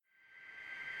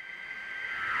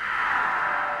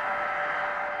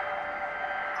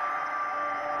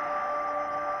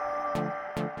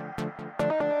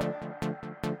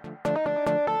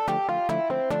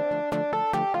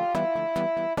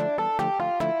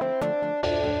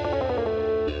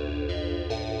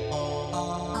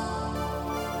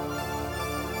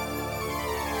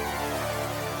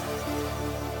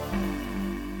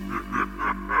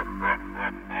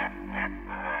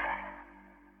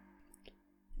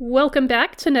Welcome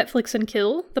back to Netflix and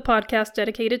Kill, the podcast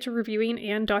dedicated to reviewing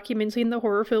and documenting the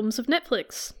horror films of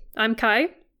Netflix. I'm Kai.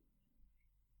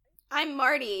 I'm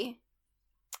Marty.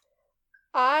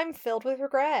 I'm filled with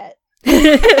regret.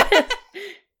 If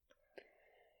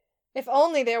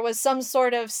only there was some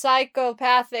sort of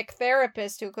psychopathic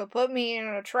therapist who could put me in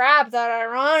a trap that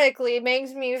ironically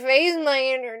makes me face my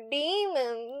inner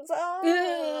demons.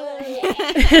 Oh.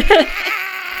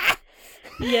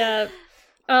 Yeah.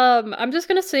 I'm just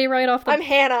gonna say right off the... I'm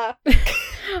Hannah.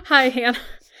 Hi, Hannah.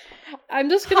 I'm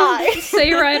just gonna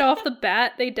say right off the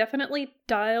bat, they definitely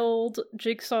dialed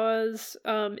Jigsaw's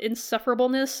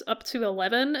insufferableness up to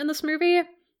 11 in this movie.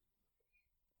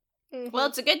 Mm-hmm. Well,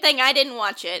 it's a good thing I didn't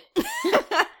watch it.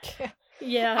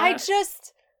 Yeah. I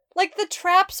just, like, the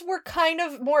traps were kind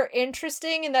of more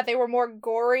interesting in that they were more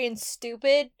gory and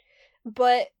stupid,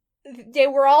 but they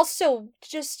were also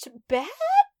just bad?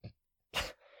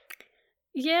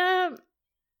 Yeah.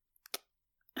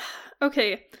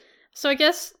 Okay. So I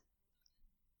guess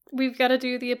we've got to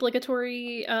do the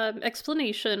obligatory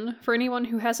explanation for anyone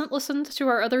who hasn't listened to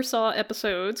our other Saw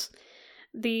episodes.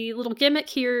 The little gimmick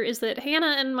here is that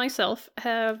Hannah and myself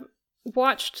have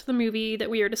watched the movie that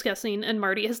we are discussing, and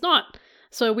Marty has not.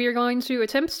 So we are going to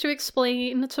attempt to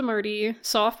explain to Marty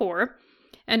Saw 4,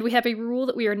 and we have a rule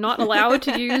that we are not allowed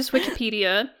to use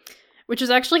Wikipedia, which is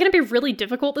actually going to be really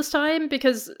difficult this time,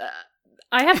 because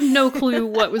I have no clue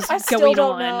what was I going still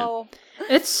don't on. know.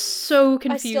 It's so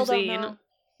confusing. I still don't know.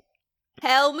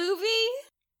 Hell movie?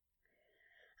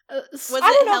 Was I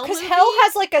don't it know, Hell because movie? Hell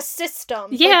has, like, a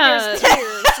system. Yeah. Like, there's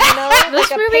tiers, you know? This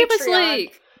like a movie was Patreon.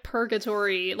 like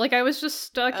purgatory. Like, I was just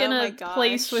stuck in Oh a my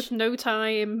place gosh. with no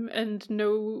time and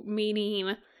no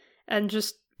meaning, and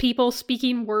just people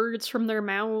speaking words from their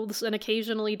mouths and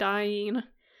occasionally dying.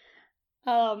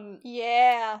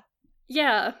 Yeah.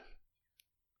 Yeah.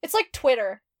 It's like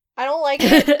Twitter. I don't like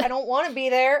it. I don't want to be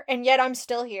there, and yet I'm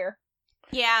still here.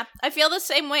 Yeah, I feel the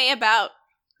same way about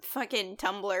fucking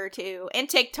Tumblr, too. And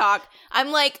TikTok.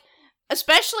 I'm like,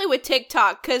 especially with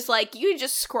TikTok, because, like, you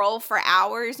just scroll for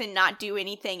hours and not do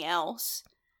anything else.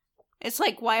 It's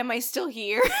like, why am I still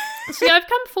here? See, I've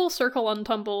come full circle on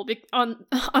Tumblr, on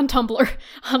Tumblr,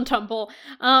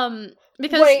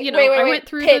 because, I went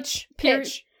through pitch.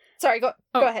 the... Sorry, go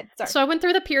ahead. Sorry. So I went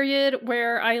through the period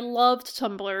where I loved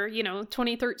Tumblr,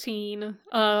 2013,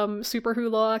 Super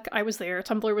Hulock, I was there.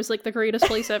 Tumblr was like the greatest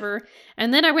place ever.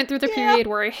 And then I went through the period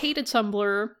where I hated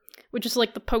Tumblr, which is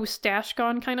like the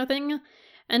post-Dashcon kind of thing.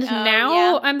 And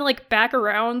now I'm like back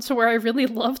around to where I really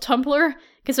love Tumblr,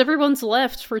 because everyone's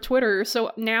left for Twitter.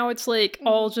 So now it's like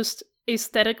all just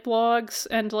aesthetic blogs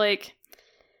and like,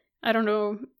 I don't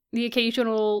know, the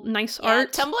occasional nice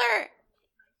art. Tumblr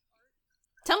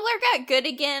got good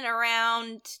again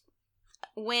around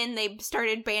when they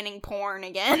started banning porn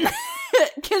again.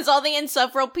 Because all the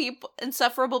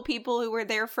insufferable people who were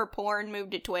there for porn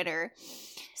moved to Twitter.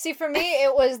 See, for me,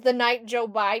 it was the night Joe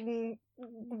Biden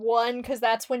won, because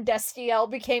that's when Destiel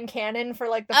became canon for,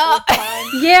 like, the fourth time.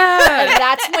 Yeah! And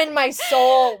that's when my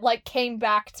soul, like, came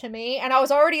back to me. And I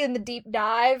was already in the deep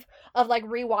dive of, like,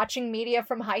 rewatching media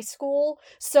from high school.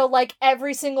 So, like,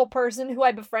 every single person who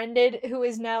I befriended who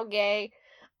is now gay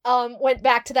went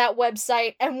back to that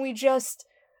website, and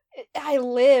I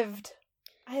lived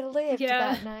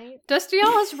that night.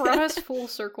 Destiel has brought us full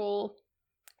circle.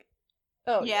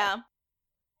 Oh, yeah.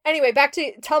 Anyway, back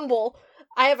to Tumble.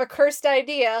 I have a cursed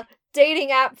idea.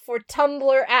 Dating app for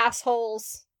Tumblr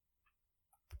assholes.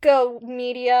 Go,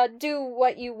 media. Do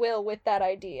what you will with that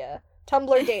idea.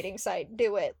 Tumblr dating site.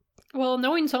 Do it. Well,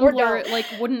 knowing Or Tumblr, don't. like,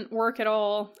 wouldn't work at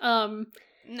all.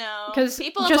 No. 'Cause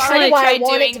people have just already like- Why I tried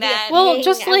want it doing to be a that. Well, thing.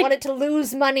 just I like- want it to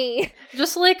lose money.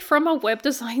 Just, like, from a web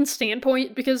design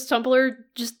standpoint, because Tumblr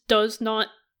just does not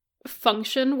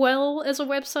function well as a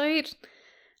website.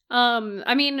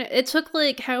 I mean, it took,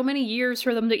 like, how many years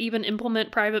for them to even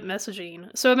implement private messaging?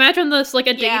 So imagine this, like,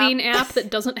 a dating app that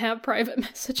doesn't have private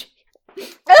messaging. You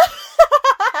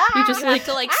just, You have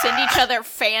to, like, send each other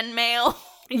fan mail.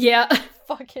 Yeah.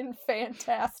 Fucking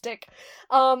fantastic.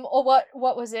 What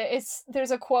was it?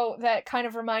 There's a quote that kind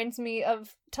of reminds me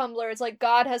of Tumblr. It's like,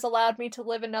 God has allowed me to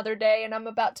live another day, and I'm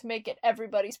about to make it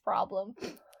everybody's problem.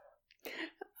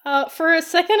 For a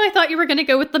second, I thought you were gonna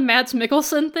go with the Mads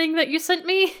Mikkelsen thing that you sent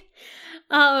me.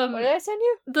 What did I send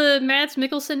you? The Mads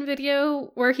Mikkelsen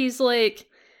video where he's like,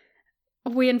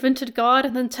 we invented God,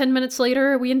 and then 10 minutes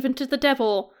later, we invented the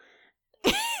devil.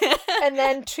 And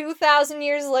then 2,000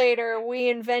 years later, we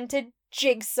invented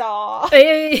Jigsaw.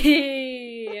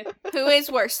 Hey! Who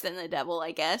is worse than the devil,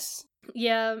 I guess.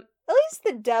 Yeah. At least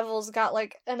the devil's got,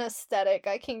 like, an aesthetic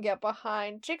I can get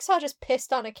behind. Jigsaw just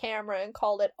pissed on a camera and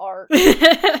called it art.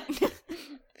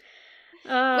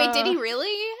 Wait, did he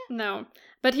really? No.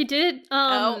 But he did,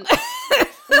 Oh.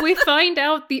 we find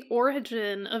out the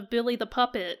origin of Billy the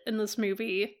Puppet in this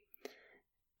movie.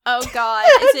 Oh god,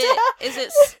 is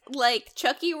it like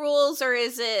Chucky rules or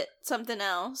is it something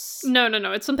else? No,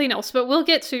 it's something else, but we'll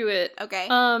get to it. Okay.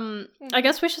 I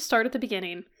guess we should start at the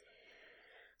beginning.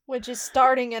 Which is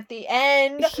starting at the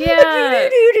end. Yeah.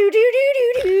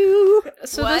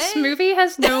 So What? this movie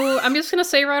has no, I'm just gonna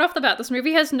say right off the bat, this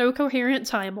movie has no coherent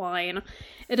timeline.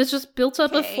 It is just built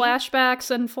up of Okay.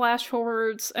 flashbacks and flash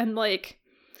forwards, and like,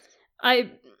 I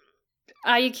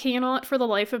cannot for the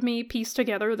life of me piece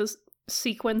together this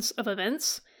sequence of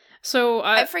events. So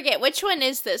I forget, which one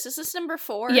is this? Is this number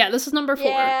 4? yeah, this is number 4.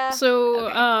 Yeah. So,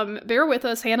 Okay. bear with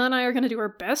us. Hannah and I are gonna do our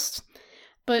best,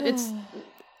 but it's Can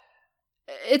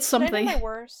I do something. my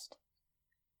worst?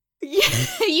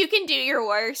 You can do your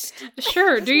worst.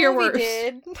 Sure, do your Movie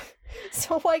worst. did.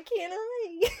 So why can't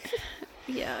I?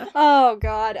 Yeah. Oh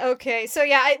god. Okay. So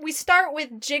yeah, we start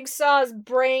with Jigsaw's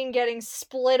brain getting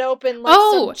split open like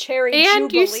Oh, some cherry And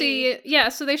jubilee. you see, yeah,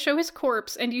 so they show his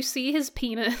corpse, and you see his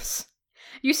penis.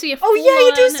 You see a Oh yeah,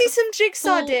 you do full-on see some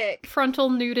Jigsaw full dick. frontal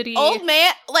nudity. Old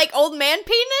man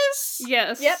penis?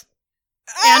 Yes. Yep.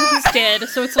 And he's dead,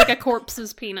 so it's like a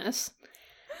corpse's penis.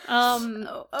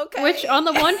 Oh, okay. Which, on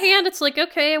the one hand, it's like,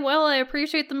 okay, well, I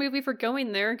appreciate the movie for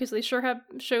going there, because they sure have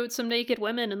showed some naked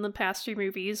women in the past few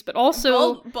movies, but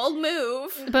also, bold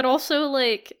move.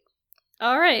 like,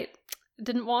 alright,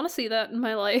 didn't want to see that in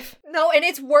my life. No, and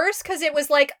it's worse because it was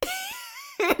like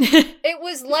it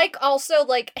was like also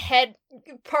like head.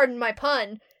 Pardon my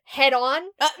pun. Head on.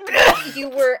 You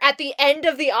were at the end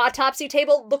of the autopsy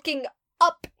table looking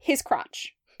up his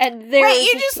crotch. And there Right, is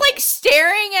you his just penis. like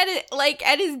staring at it, like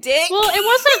at his dick. Well, it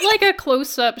wasn't like a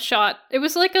close-up shot. It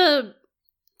was like a,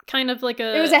 kind of like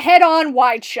a... It was a head-on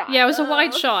wide shot. Yeah, it was a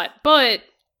wide Oh. shot, but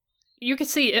you could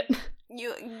see it.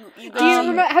 You Do you Um,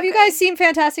 remember? Have you guys seen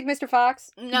Fantastic Mr. Fox?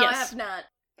 No, I Yes. have not.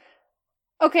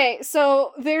 Okay,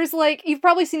 so there's like you've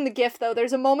probably seen the GIF though.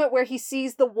 There's a moment where he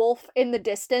sees the wolf in the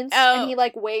distance Oh. and he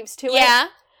like waves to it, Yeah.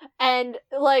 and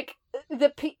like the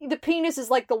penis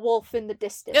is like the wolf in the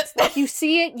distance. Like you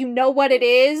see it, you know what it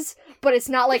is, but it's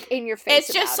not like in your face.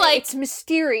 It's just about it. like- it's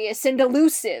mysterious and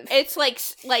elusive. It's like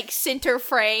center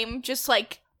frame, just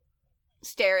like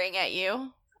staring at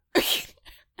you.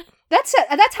 That's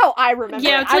how I remember.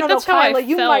 Yeah, it. it's I like don't that's know, how I Kyla.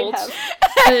 You might felt.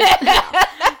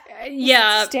 have.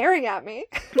 Yeah. Staring at me.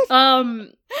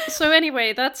 So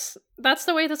anyway, that's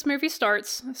the way this movie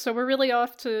starts. So we're really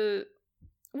off to...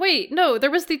 Wait, no, there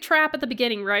was the trap at the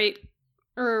beginning, right?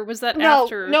 Or was that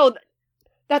after? No,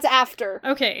 that's after.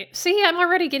 Okay, see, I'm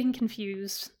already getting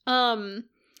confused.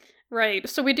 Right,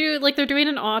 so we do, like, they're doing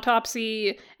an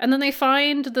autopsy, and then they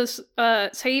find this,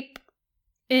 tape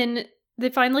they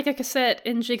find, like, a cassette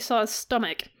in Jigsaw's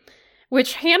stomach,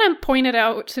 which Hannah pointed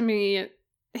out to me,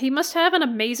 he must have an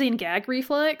amazing gag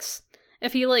reflex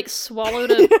if he, like,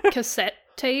 swallowed a cassette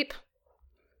tape.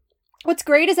 What's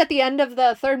great is at the end of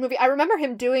the third movie, I remember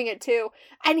him doing it too,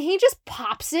 and he just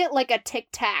pops it like a Tic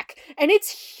Tac, and it's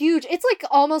huge. It's like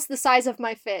almost the size of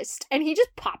my fist, and he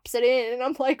just pops it in, and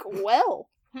I'm like, well.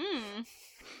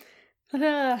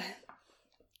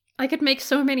 I could make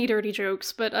so many dirty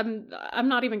jokes, but I'm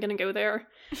not even gonna go there.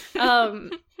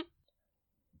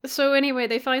 So anyway,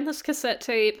 they find this cassette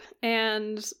tape,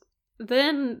 and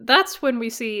then that's when we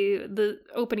see the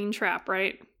opening trap,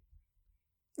 right?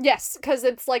 Yes, because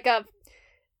it's like a.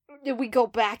 Did we go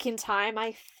back in time?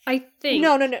 I think.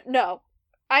 No.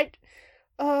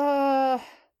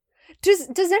 Does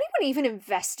anyone even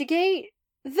investigate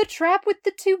the trap with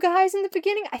the two guys in the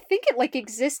beginning? I think it like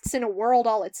exists in a world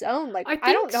all its own. Like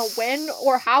I don't know when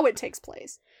or how it takes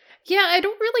place. Yeah, I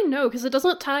don't really know because it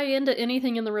doesn't tie into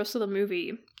anything in the rest of the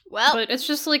movie. Well, But it's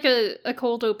just like a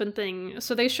cold open thing.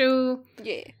 So they show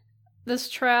Yeah. this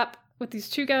trap with these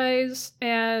two guys,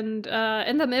 and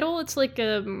in the middle it's like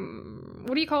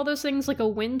what do you call those things? Like a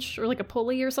winch or like a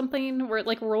pulley or something, where it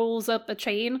like rolls up a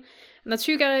chain. And the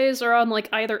two guys are on like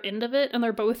either end of it, and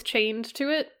they're both chained to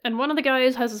it. And one of the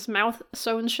guys has his mouth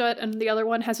sewn shut, and the other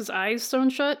one has his eyes sewn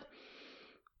shut.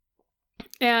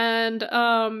 And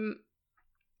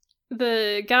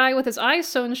the guy with his eyes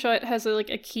sewn shut has like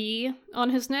a key on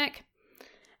his neck,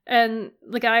 and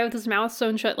the guy with his mouth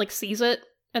sewn shut like sees it,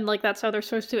 and like that's how they're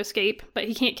supposed to escape, but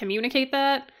he can't communicate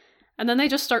that. And then they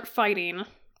just start fighting,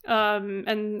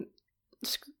 and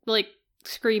like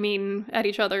screaming at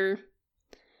each other.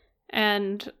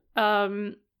 And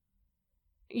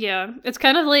yeah, it's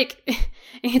kind of like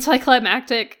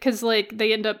anticlimactic because like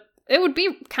they end up. It would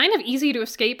be kind of easy to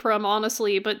escape from,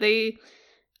 honestly, but they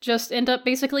just end up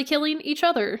basically killing each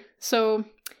other. So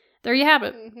there you have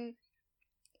it. Mm-hmm.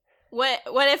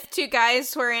 What if two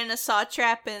guys were in a saw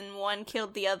trap and one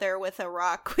killed the other with a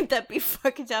rock? Would that be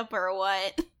fucked up or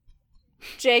what?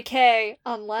 JK,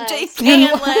 unless.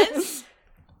 JK, unless.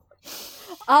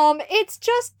 It's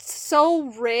just so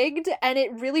rigged, and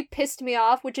it really pissed me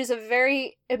off, which is a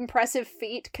very impressive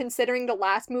feat, considering the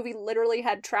last movie literally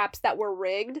had traps that were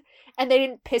rigged, and they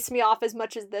didn't piss me off as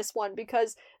much as this one,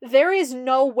 because there is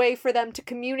no way for them to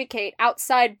communicate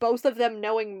outside both of them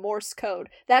knowing Morse code.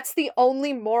 That's the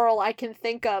only moral I can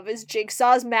think of, is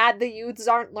Jigsaw's mad the youths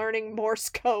aren't learning Morse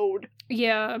code.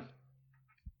 Yeah.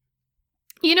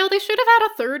 You know, they should have had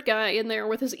a third guy in there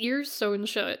with his ears sewn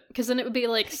shut, because then it would be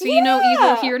like, see no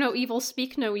evil, hear no evil,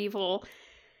 speak no evil.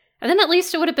 And then at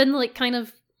least it would have been like, kind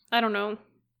of, I don't know,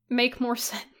 make more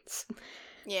sense.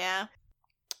 Yeah.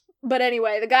 But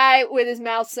anyway, the guy with his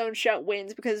mouth sewn shut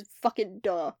wins, because fucking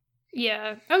duh.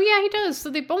 Yeah. Oh yeah, he does.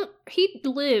 So he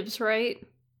lives, right?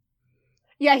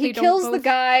 Yeah, he They don't kills the both-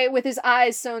 guy with his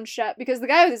eyes sewn shut, because the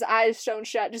guy with his eyes sewn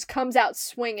shut just comes out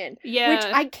swinging. Yeah. Which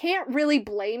I can't really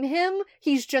blame him.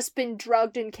 He's just been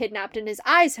drugged and kidnapped, and his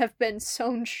eyes have been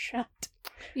sewn shut.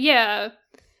 Yeah.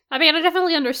 I mean, I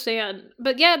definitely understand.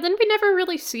 But yeah, then we never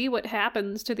really see what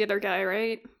happens to the other guy,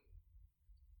 right?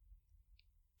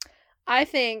 I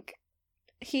think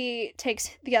he takes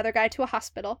the other guy to a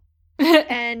hospital,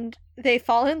 and they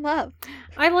fall in love.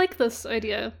 I like this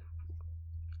idea.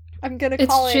 I'm gonna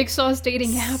It's call it Jigsaw's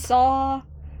dating app.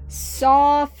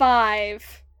 Saw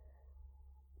 5.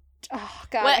 Oh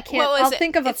god, What- I can't. what was I'll it?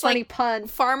 think of a It's funny like- pun.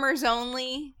 Farmers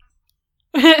only.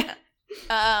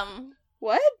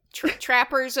 What?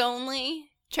 Trappers only.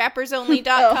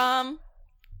 Trappersonly.com.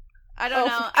 I don't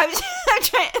know. I'm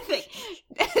trying to think.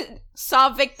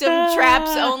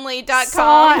 SawVictimTrapsOnly.com.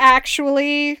 Saw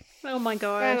actually. Oh my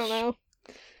gosh. I don't know.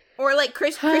 Or like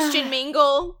Christian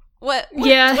Mingle. What?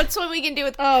 Yeah. What's what we can do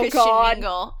with Oh, Christian God.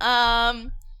 Mingle?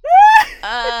 I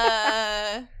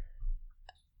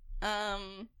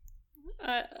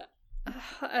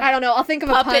don't know. I'll think of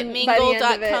a pun by the end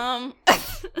of it. Puppetmingle.com.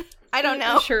 I don't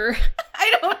know. Sure.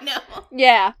 I don't know.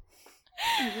 Yeah.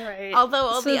 Right. Although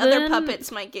all So the other then-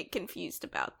 puppets might get confused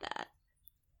about that.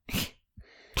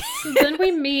 So then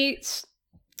we meet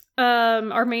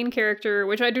our main character,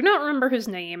 which I do not remember his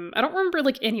name. I don't remember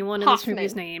like anyone in this Hoffman.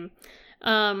 movie's name.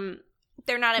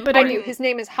 They're not important. But I knew his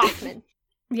name is Hoffman.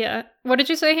 Yeah. What did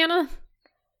you say, Hannah?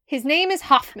 His name is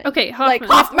Hoffman. Okay, Hoffman. Like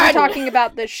Hoffman! we're talking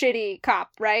about the shitty cop,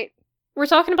 right? We're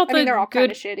talking about I mean, the they're all kind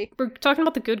good. of shitty. We're talking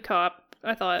about the good cop.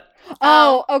 I thought.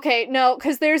 Oh, okay, no,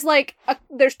 because there's like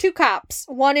there's two cops.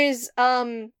 One is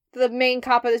the main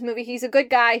cop of this movie. He's a good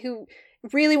guy who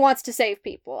really wants to save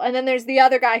people, and then there's the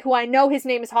other guy who I know his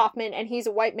name is Hoffman, and he's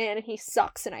a white man, and he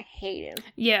sucks, and I hate him.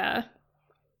 Yeah.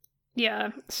 Yeah.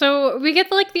 So we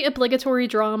get like the obligatory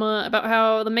drama about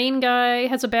how the main guy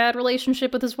has a bad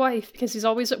relationship with his wife because he's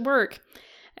always at work.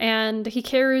 And he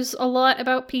cares a lot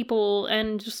about people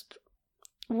and just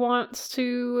wants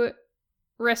to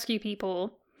rescue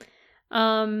people.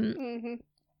 Mm-hmm.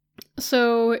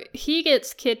 So he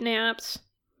gets kidnapped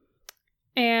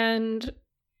and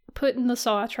put in the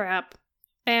saw trap.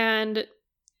 And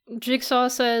Jigsaw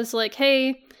says, like,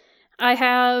 hey, I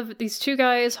have these two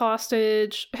guys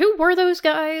hostage. Who were those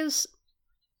guys?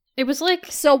 It was like...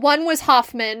 So one was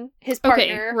Hoffman, his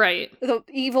partner, Okay, right. the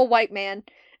evil white man,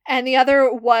 and the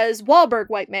other was Wahlberg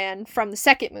white man from the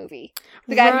second movie.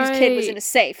 The guy whose kid was in a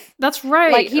safe. That's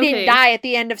right. Like, he okay. didn't die at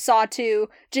the end of Saw 2.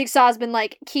 Jigsaw's been,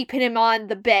 like, keeping him on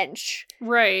the bench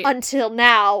Right. until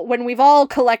now, when we've all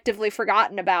collectively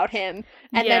forgotten about him,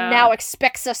 and Yeah. then now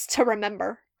expects us to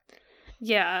remember.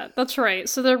 Yeah, that's right.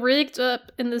 So they're rigged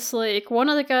up in this lake. One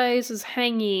of the guys is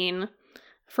hanging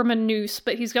from a noose,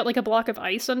 but he's got like a block of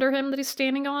ice under him that he's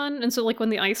standing on. And so like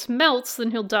when the ice melts, then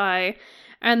he'll die.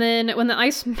 And then when the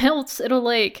ice melts, it'll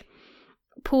like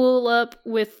pool up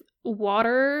with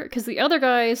water because the other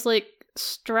guy is like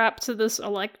strapped to this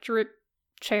electric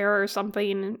chair or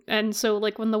something. And so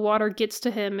like when the water gets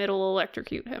to him, it'll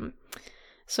electrocute him.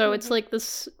 So it's like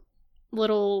this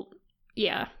little,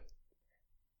 yeah.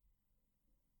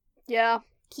 Yeah.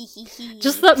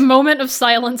 Just that moment of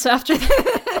silence after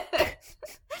that.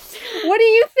 What do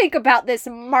you think about this,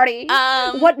 Marty?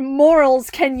 What morals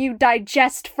can you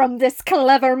digest from this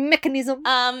clever mechanism?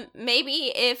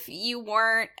 Maybe if you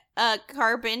weren't a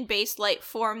carbon-based life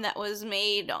form that was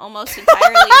made almost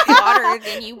entirely of water,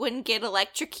 then you wouldn't get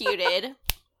electrocuted.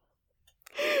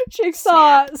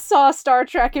 Jigsaw saw Star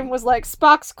Trek and was like,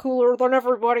 Spock's cooler than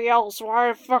everybody else. Why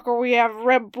the fuck are we have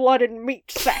red blood and meat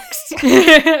sex?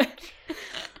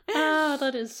 Ah,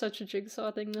 that is such a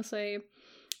Jigsaw thing to say.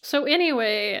 So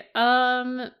anyway,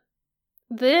 then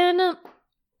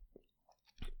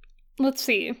let's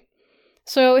see.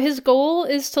 So his goal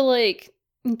is to, like,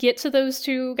 get to those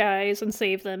two guys and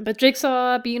save them. But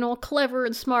Jigsaw, being all clever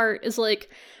and smart, is like,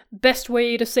 best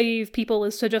way to save people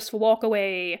is to just walk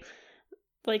away.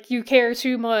 Like, you care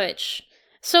too much.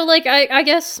 So, like, I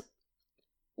guess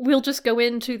we'll just go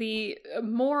into the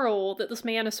moral that this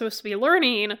man is supposed to be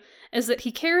learning, is that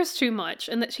he cares too much,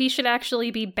 and that he should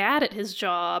actually be bad at his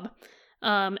job,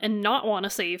 and not want to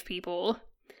save people.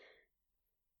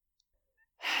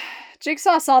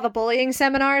 Jigsaw saw the bullying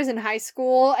seminars in high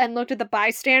school and looked at the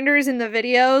bystanders in the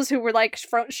videos who were, like,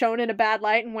 shown in a bad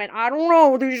light and went, I don't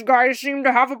know, these guys seem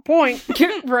to have a point.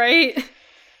 Right?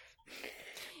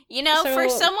 You know, So- for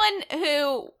someone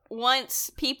who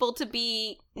wants people to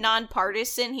be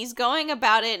nonpartisan, he's going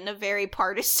about it in a very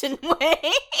partisan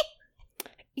way.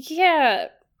 Yeah.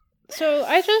 So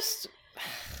I just...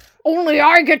 Only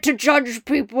I get to judge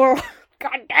people.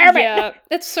 God damn it. Yeah,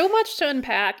 it's so much to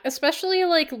unpack, especially,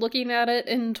 like, looking at it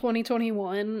in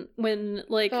 2021 when,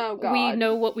 like, Oh, God. we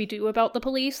know what we do about the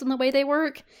police and the way they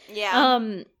work. Yeah.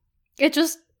 It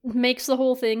just makes the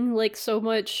whole thing, like, so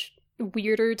much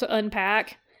weirder to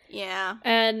unpack. Yeah.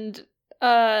 And,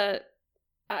 I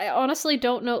honestly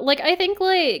don't know. Like, I think,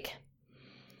 like,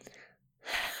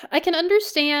 I can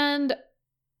understand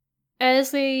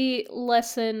as a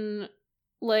lesson,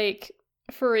 like,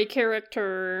 for a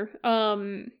character,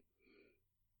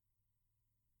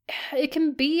 it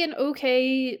can be an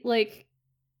okay, like,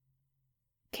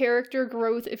 character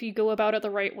growth if you go about it the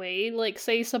right way. Like,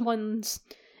 say someone's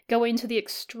going to the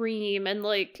extreme and,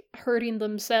 like, hurting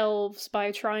themselves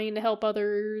by trying to help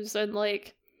others and,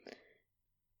 like,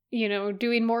 you know,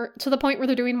 doing more, to the point where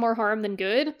they're doing more harm than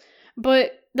good.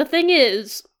 But the thing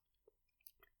is,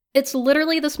 it's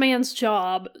literally this man's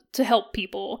job to help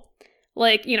people.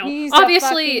 Like, you know, He's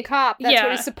obviously, a fucking cop. That's yeah.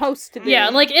 what he's supposed to do. yeah,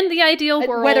 like, in the ideal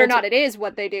world, Whether or not it is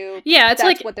what they do, yeah, it's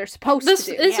that's like, what they're supposed this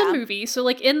to do. is Yeah. a movie, so,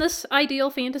 like, in this ideal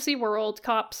fantasy world,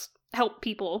 cops help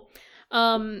people.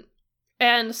 And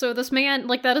so this man,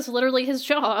 like, that is literally his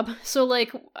job. So,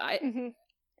 like, Mhm.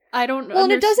 I don't Well,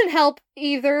 and it doesn't help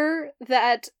either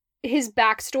that his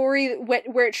backstory,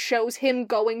 where it shows him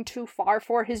going too far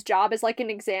for his job as, like, an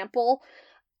example,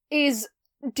 is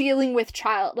dealing with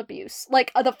child abuse.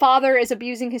 Like, the father is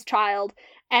abusing his child,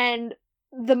 and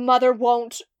the mother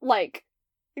won't, like,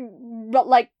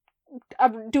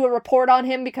 do a report on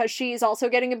him because she's also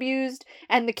getting abused,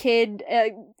 and the kid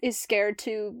is scared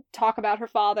to talk about her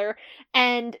father,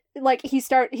 and, like, he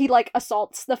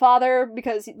assaults the father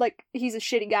because, like, he's a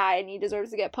shitty guy and he deserves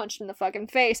to get punched in the fucking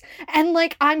face. And,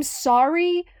 like, I'm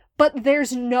sorry, but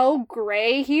there's no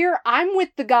gray here. I'm with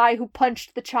the guy who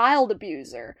punched the child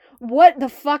abuser. What the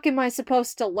fuck am I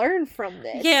supposed to learn from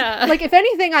this? Yeah. Like, if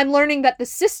anything, I'm learning that the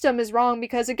system is wrong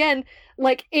because, again,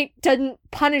 like, it doesn't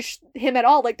punish him at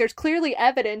all. Like, there's clearly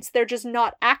evidence, they're just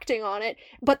not acting on it.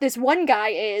 But this one guy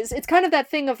is. It's kind of that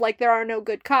thing of, like, there are no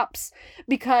good cops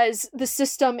because the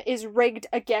system is rigged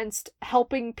against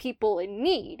helping people in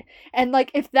need. And,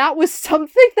 like, if that was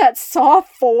something that Saw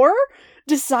 4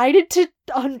 decided to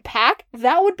unpack,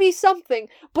 that would be something.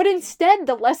 But instead,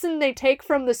 the lesson they take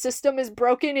from the system is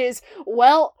broken is,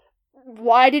 well,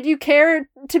 why did you care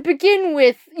to begin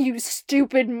with, you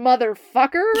stupid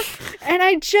motherfucker? And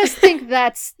I just think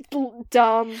that's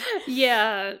dumb.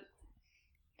 Yeah.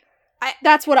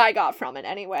 That's what I got from it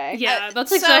anyway. Yeah, that's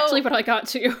so- exactly what I got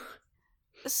to.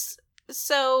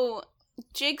 So,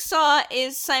 Jigsaw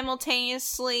is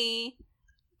simultaneously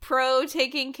pro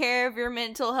taking care of your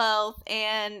mental health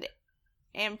and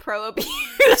pro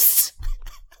abuse.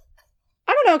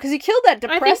 I don't know, because he killed that I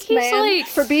think depressed he's, man like-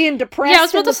 for being depressed. Yeah, I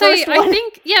was in about the to say, first I one.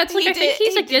 think, yeah, it's like, He I think did-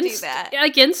 he's he did do against that.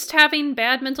 against having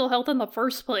bad mental health in the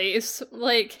first place.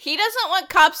 Like, He doesn't want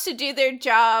cops to do their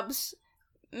jobs,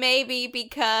 maybe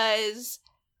because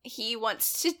he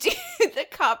wants to do the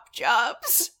cop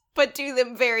jobs, but do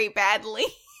them very badly.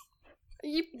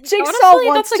 Jigsaw honestly,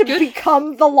 wants that's a to good-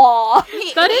 become the law.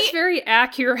 That is very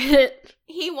accurate.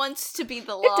 He wants to be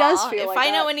the law. does feel if like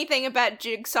I know that. anything about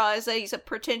Jigsaw, is that he's a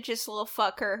pretentious little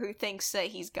fucker who thinks that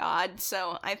he's God.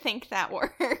 So I think that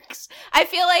works. I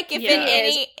feel like if in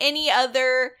Yeah. any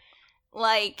other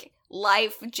like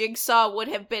life, Jigsaw would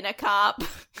have been a cop.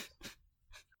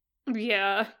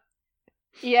 Yeah.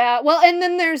 Yeah, well, and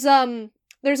then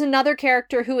there's another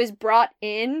character who is brought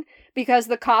in because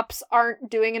the cops aren't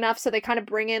doing enough, so they kind of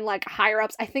bring in, like, higher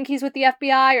ups. I think he's with the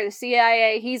FBI or the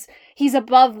CIA. He's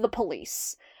above the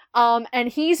police. And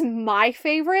he's my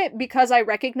favorite because I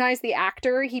recognize the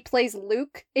actor. He plays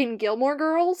Luke in Gilmore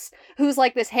Girls, who's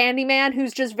like this handyman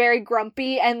who's just very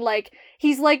grumpy, and like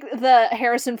he's like the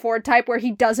Harrison Ford type where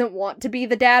he doesn't want to be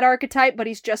the dad archetype, but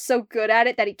he's just so good at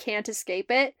it that he can't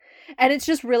escape it. And it's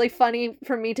just really funny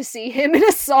for me to see him in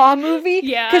a Saw movie.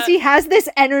 Yeah. Because he has this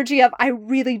energy of, I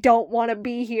really don't want to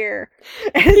be here.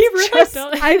 And He it's really just,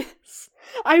 does.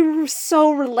 I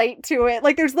so relate to it.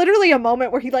 Like, there's literally a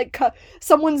moment where he, like,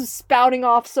 someone's spouting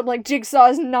off some, like, Jigsaw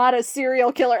is not a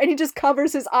serial killer, and he just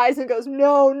covers his eyes and goes,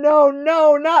 no, no,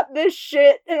 no, not this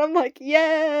shit. And I'm like,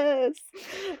 yes.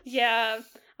 Yeah.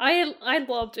 I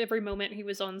loved every moment he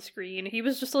was on screen. He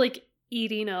was just, like,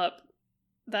 eating up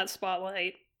that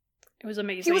spotlight. It was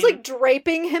amazing. He was, like,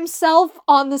 draping himself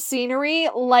on the scenery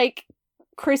like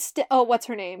what's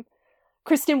her name?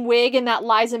 Kristen Wiig in that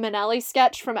Liza Minnelli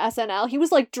sketch from SNL. He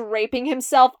was, like, draping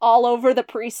himself all over the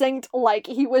precinct like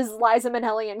he was Liza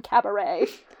Minnelli in Cabaret.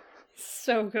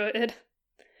 So good.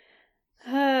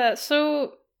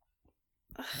 So,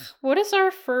 what is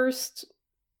our first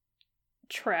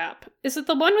trap? Is it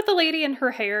the one with the lady and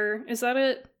her hair? Is that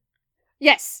it?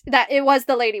 Yes, that it was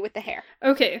the lady with the hair.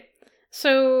 Okay.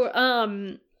 So,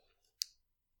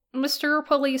 Mr.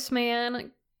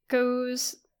 Policeman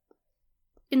goes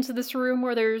into this room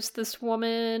where there's this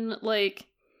woman, like,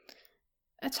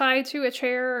 tied to a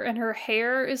chair, and her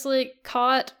hair is, like,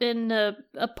 caught in a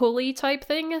pulley type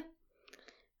thing.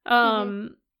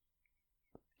 And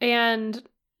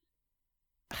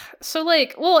so,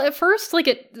 like, well, at first, like,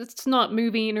 it's not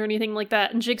moving or anything like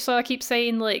that, and Jigsaw keeps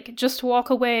saying, like, just walk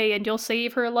away and you'll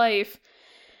save her life.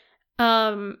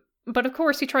 But of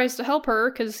course he tries to help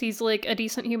her, because he's, like, a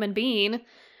decent human being,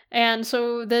 and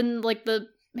so then, like,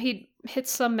 he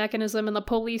hits some mechanism and the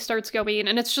pulley starts going,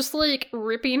 and it's just, like,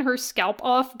 ripping her scalp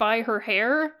off by her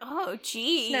hair. Oh,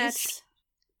 jeez. Snatch.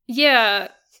 Yeah.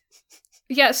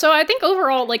 Yeah, so I think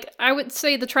overall, like, I would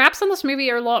say the traps in this movie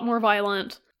are a lot more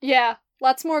violent. Yeah,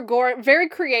 lots more gore. Very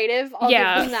creative, I'll give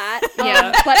them that.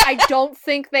 Yeah. But I don't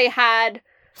think they had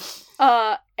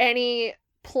any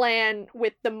plan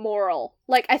with the moral.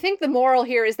 Like, I think the moral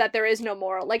here is that there is no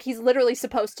moral. Like, he's literally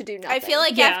supposed to do nothing. I feel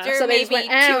like Yeah. after so they maybe just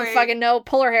went, two or... fucking no,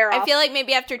 pull her hair off. I feel like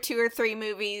maybe after 2 or 3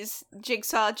 movies,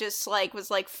 Jigsaw just, like,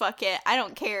 was like, fuck it, I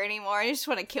don't care anymore, I just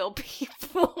want to kill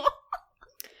people.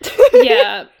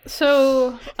 Yeah,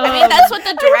 so... I mean, that's what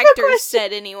the directors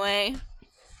said anyway.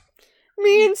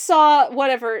 Me and Saw,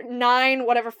 whatever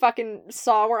fucking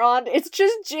Saw we're on, it's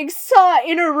just Jigsaw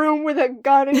in a room with a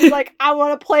gun, and he's like, I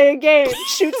want to play a game.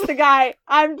 Shoots the guy.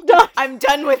 I'm done. I'm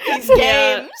done with these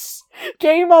Yeah. games.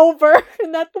 Game over.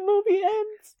 And that the movie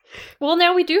ends. Well,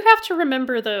 now we do have to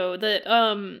remember, though,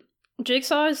 that,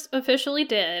 Jigsaw is officially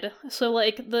dead, so,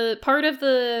 like, the part of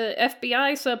the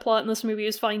FBI subplot in this movie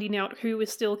is finding out who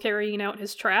is still carrying out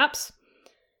his traps.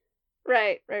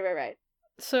 Right.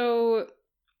 So,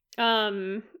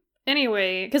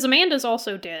 anyway, because Amanda's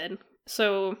also dead,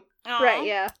 so... Aw. Right,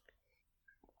 yeah.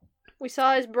 We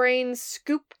saw his brain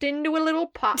scooped into a little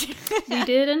pot. We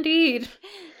did indeed.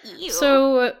 Ew.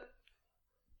 So,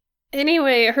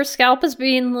 anyway, her scalp is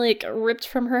being, like, ripped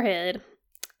from her head,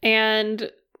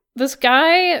 and this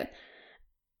guy,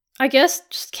 I guess,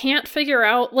 just can't figure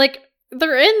out, like,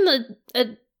 they're in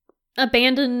the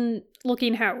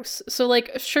abandoned-looking house, so,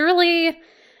 like, surely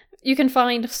you can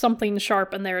find something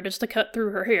sharp in there just to cut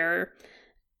through her hair.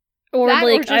 Or, that,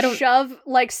 like, or just I don't... shove,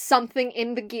 like, something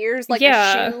in the gears, like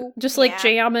yeah, a shoe. just, like, Yeah.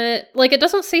 jam it. Like, it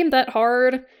doesn't seem that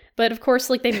hard, but of course,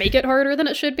 like, they make it harder than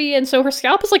it should be, and so her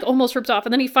scalp is, like, almost ripped off,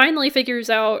 and then he finally figures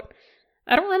out...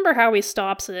 I don't remember how he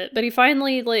stops it, but he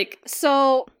finally, like...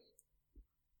 So,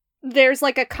 there's,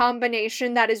 like, a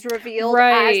combination that is revealed as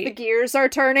Right. the gears are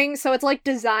turning, so it's, like,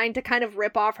 designed to kind of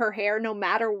rip off her hair no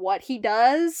matter what he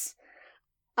does.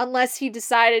 Unless he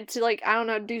decided to, like, I don't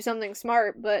know, do something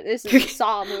smart, but this is a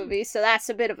Saw movie, so that's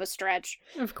a bit of a stretch.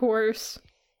 Of course.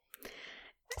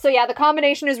 So yeah, the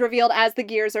combination is revealed as the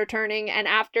gears are turning, and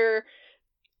after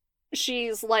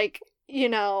she's, like, you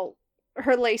know,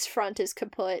 her lace front is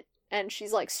kaput, and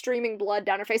she's, like, streaming blood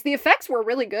down her face. The effects were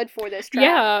really good for this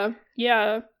trap.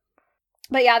 Yeah.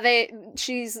 But yeah,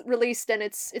 she's released, and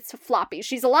it's floppy.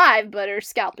 She's alive, but her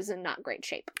scalp is in not great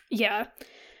shape. Yeah.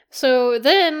 So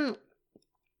then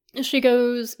she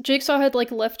goes, Jigsaw had,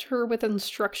 like, left her with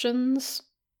instructions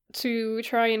to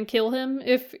try and kill him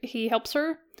if he helps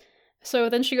her. So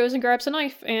then she goes and grabs a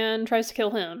knife and tries to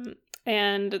kill him.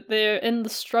 And in the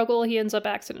struggle, he ends up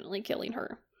accidentally killing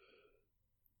her.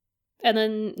 And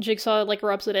then Jigsaw, like,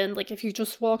 rubs it in, like, if you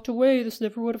just walked away, this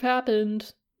never would have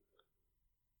happened.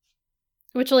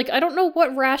 Which, like, I don't know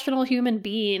what rational human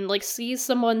being, like, sees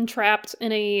someone trapped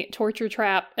in a torture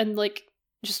trap and, like,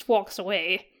 just walks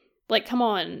away. Like, come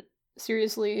on,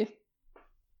 seriously.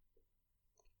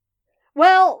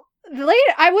 Well,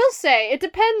 later, I will say, it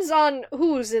depends on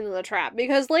who's in the trap,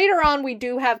 because later on we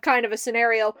do have kind of a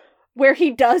scenario where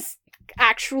he does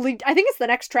actually, I think it's the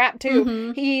next trap too.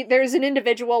 Mhm. There's an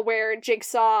individual where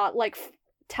Jigsaw, like,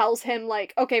 tells him,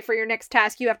 like, okay, for your next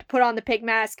task, you have to put on the pig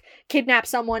mask, kidnap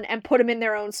someone, and put him in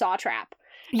their own saw trap.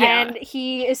 Yeah. And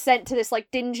he is sent to this,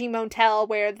 like, dingy motel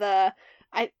where the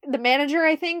manager,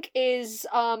 I think, is,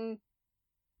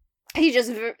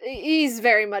 he's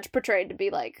very much portrayed to be,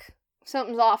 like,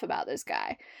 something's off about this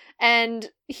guy. And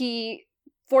he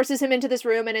forces him into this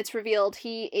room, and it's revealed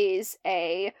he is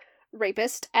a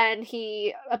rapist, and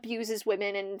he abuses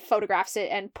women and photographs it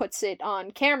and puts it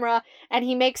on camera, and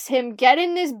he makes him get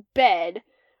in this bed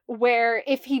where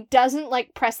if he doesn't,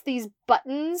 like, press these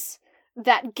buttons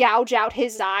that gouge out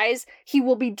his eyes, he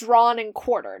will be drawn and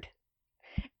quartered.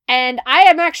 And I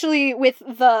am actually with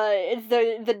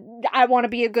the I want to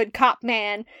be a good cop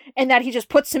man, and that he just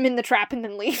puts him in the trap and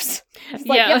then leaves. It's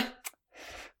like, yeah. yep.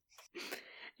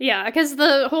 Yeah, because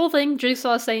the whole thing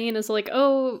Jigsaw's saying is like,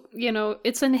 oh, you know,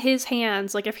 it's in his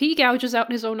hands. Like, if he gouges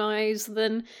out his own eyes,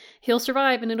 then he'll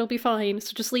survive and it'll be fine.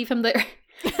 So just leave him there.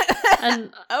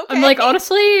 And Okay. I'm like,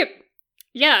 honestly,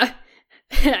 yeah.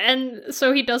 And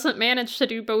so he doesn't manage to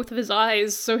do both of his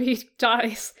eyes, so he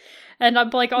dies. And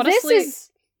I'm like, honestly... This is...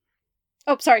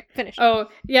 Oh, sorry, finish. Oh,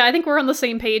 yeah, I think we're on the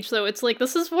same page, though. It's like,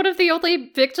 this is one of the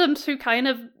only victims who kind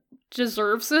of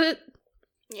deserves it.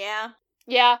 Yeah.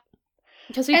 Yeah.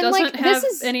 Because he And, doesn't like, have this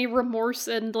is- any remorse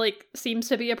and, like, seems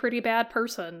to be a pretty bad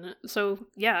person. So,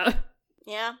 yeah.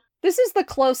 Yeah. This is the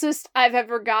closest I've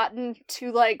ever gotten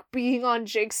to, like, being on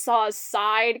Jigsaw's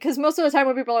side, because most of the time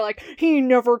when people are like, he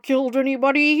never killed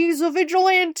anybody, he's a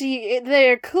vigilante,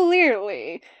 they're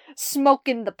clearly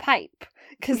smoking the pipe,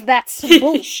 because that's some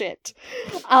bullshit.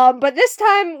 But this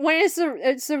time, when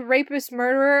it's a rapist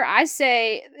murderer, I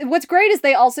say, what's great is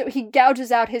he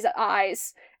gouges out his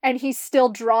eyes, and he's still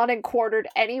drawn and quartered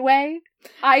anyway.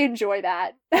 I enjoy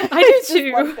that. I do just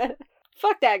too. love that.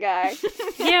 Fuck that guy.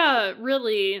 Yeah,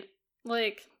 really.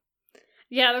 Like,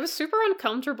 yeah, that was super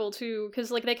uncomfortable, too, because,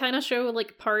 like, they kind of show,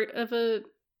 like, part of a...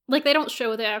 Like, they don't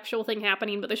show the actual thing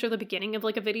happening, but they show the beginning of,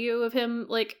 like, a video of him,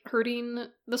 like, hurting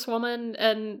this woman,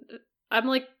 and I'm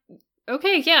like,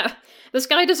 okay, yeah, this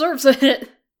guy deserves it.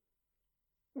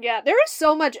 Yeah, there is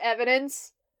so much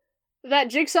evidence that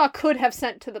Jigsaw could have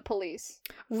sent to the police.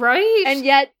 Right? And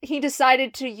yet, he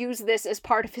decided to use this as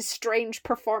part of his strange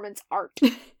performance art.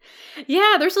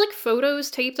 Yeah, there's, like, photos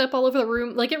taped up all over the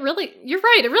room. Like, you're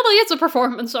right, it really is a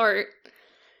performance art.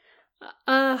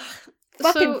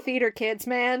 Fucking theater kids,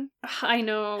 man. I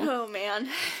know. Oh, man.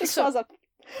 Jigsaw's a...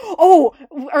 Oh!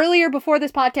 Earlier, before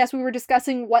this podcast, we were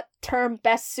discussing what term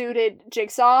best suited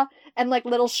Jigsaw, and, like,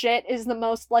 little shit is the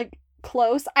most, like,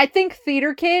 close. I think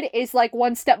theater kid is, like,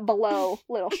 one step below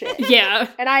little shit. Yeah.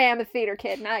 And I am a theater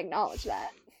kid, and I acknowledge that.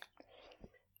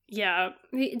 Yeah,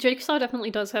 Jigsaw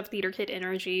definitely does have theater kid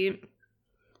energy.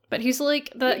 But he's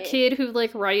like that Yeah. kid who,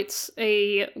 like, writes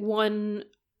a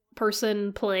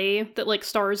one-person play that, like,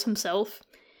 stars himself.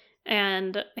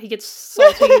 And he gets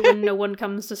salty when no one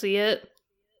comes to see it.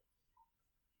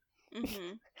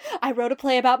 Mm-hmm. I wrote a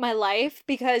play about my life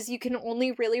because you can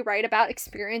only really write about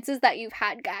experiences that you've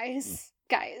had, guys.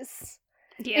 Guys.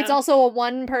 Yeah. It's also a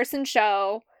one-person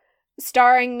show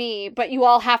starring me, but you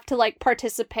all have to, like,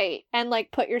 participate and,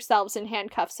 like, put yourselves in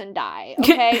handcuffs and die,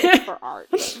 okay? It's for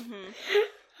art.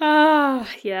 Mm-hmm.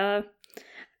 Yeah.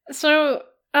 So,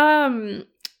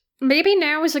 maybe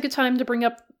now is a good time to bring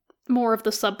up more of the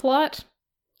subplot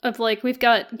of, like, we've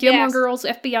got Gilmore Yes. Girls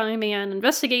FBI man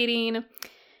investigating,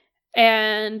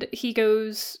 and he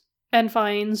goes and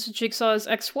finds Jigsaw's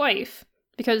ex-wife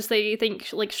because they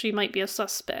think, like, she might be a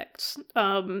suspect.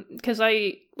 Because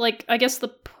I guess the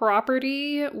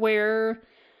property where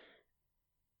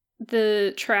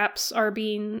the traps are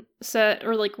being set,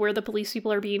 or, like, where the police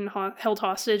people are being held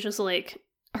hostage is, like,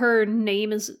 her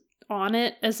name is on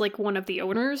it as, like, one of the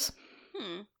owners.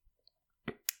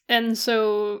 And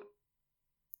so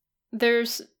they're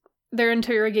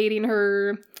interrogating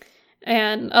her,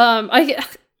 and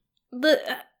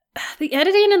the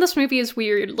editing in this movie is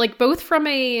weird. Like, both from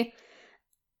a,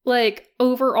 like,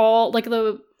 overall, like,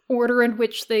 the order in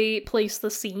which they place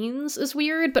the scenes is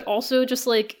weird, but also just,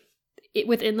 like,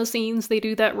 within the scenes they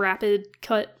do that rapid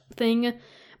cut thing.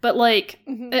 But, like,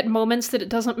 at moments that it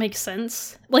doesn't make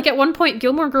sense. Like, at one point,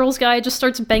 Gilmore Girls guy just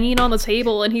starts banging on the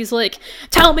table, and he's like,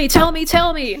 tell me!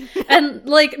 And,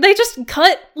 like, they just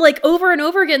cut, like, over and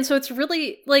over again, so it's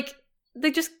really, like,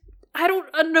 I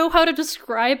don't know how to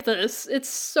describe this. It's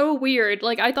so weird.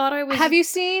 Like, I thought I was... Have you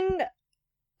seen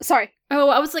Sorry. Oh,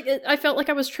 I was like, I felt like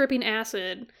I was tripping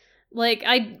acid. Like,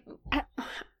 I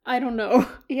don't know.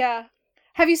 Yeah.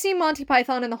 Have you seen Monty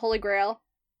Python and the Holy Grail?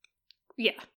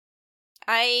 Yeah.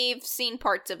 I've seen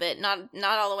parts of it, not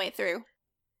all the way through.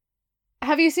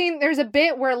 Have you seen, there's a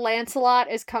bit where Lancelot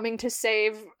is coming to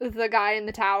save the guy in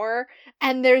the tower,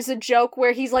 and there's a joke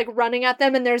where he's, like, running at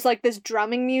them, and there's, like, this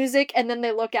drumming music, and then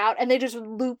they look out, and they just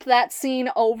loop that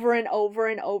scene over and over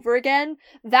and over again?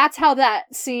 That's how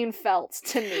that scene felt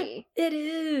to me. It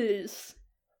is.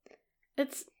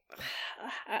 It's...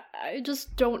 I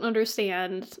just don't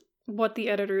understand what the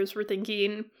editors were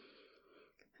thinking.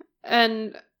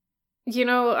 And... You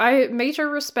know, I major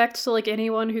respect to, like,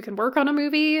 anyone who can work on a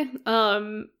movie,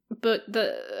 but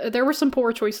there were some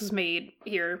poor choices made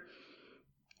here.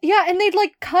 Yeah, and they'd,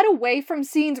 like, cut away from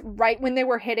scenes right when they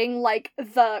were hitting, like,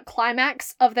 the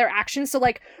climax of their action. So,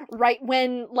 like, right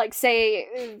when, like,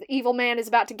 say, Evil Man is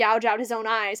about to gouge out his own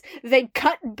eyes, they'd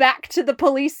cut back to the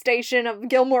police station of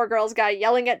Gilmore Girls guy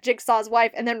yelling at Jigsaw's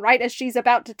wife, and then right as she's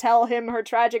about to tell him her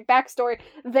tragic backstory,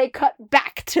 they cut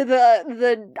back to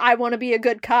the I want to be a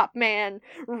good cop man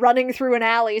running through an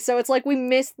alley. So it's like we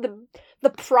missed the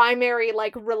primary,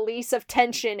 like, release of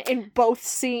tension in both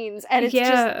scenes, and it's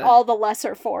just all the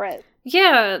lesser for it.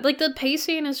 Yeah, like, the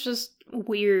pacing is just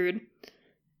weird.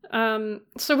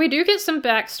 So we do get some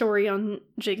backstory on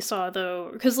Jigsaw,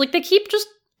 though, because, like, they keep just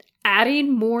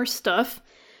adding more stuff,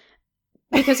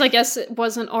 because I guess it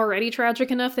wasn't already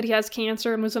tragic enough that he has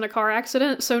cancer and was in a car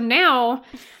accident. So now,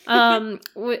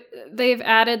 they've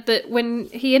added that when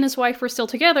he and his wife were still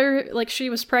together, like, she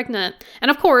was pregnant. And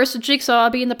of course, Jigsaw,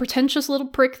 being the pretentious little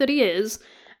prick that he is,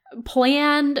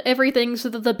 planned everything so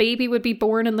that the baby would be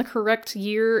born in the correct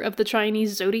year of the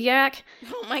Chinese zodiac.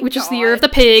 Oh my which God. is the year of the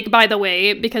pig, by the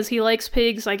way, because he likes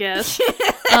pigs, I guess.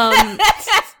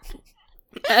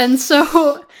 And so...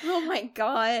 Oh my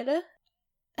God.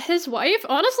 His wife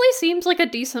honestly seems like a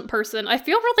decent person. I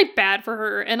feel really bad for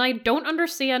her, and I don't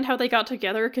understand how they got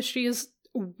together, because she is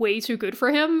way too good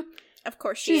for him. Of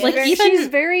course she is. Like, She's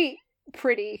very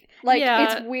pretty. Like,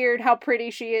 Yeah. it's weird how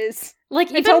pretty she is. Like,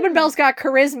 And even, Tobin Bell's got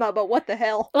charisma, but what the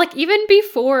hell? like, even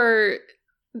before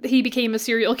he became a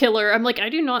serial killer, I'm like, I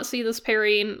do not see this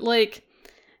pairing. Like,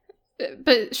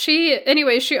 but she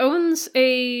owns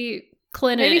a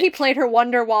clinic. Maybe he played her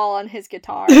Wonderwall on his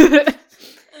guitar.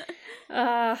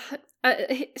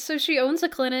 So she owns a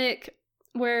clinic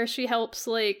where she helps,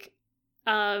 like,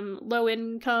 low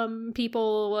income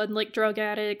people and, like, drug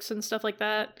addicts and stuff like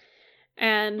that.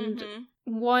 And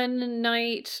one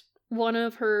night, one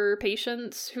of her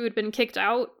patients who had been kicked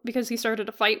out because he started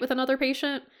a fight with another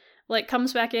patient, like,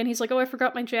 comes back in. He's like, oh, I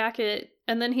forgot my jacket.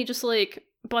 And then he just, like,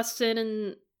 busts in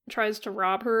and tries to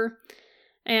rob her.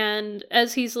 And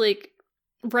as he's, like,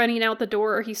 running out the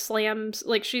door, he slams,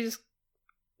 like, she's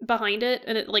behind it,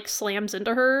 and it, like, slams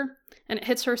into her, and it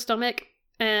hits her stomach,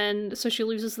 and so she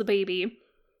loses the baby.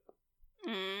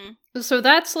 So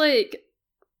that's, like,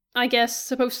 I guess,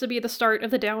 supposed to be the start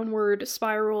of the downward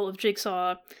spiral of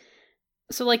Jigsaw.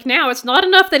 So, like, now it's not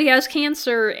enough that he has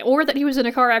cancer, or that he was in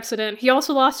a car accident, he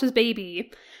also lost his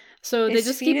baby. So they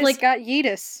just keep, like... got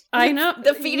yeetus. I know.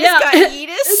 The fetus got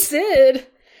yeetus? It did.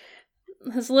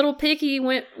 His little piggy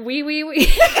went wee wee wee.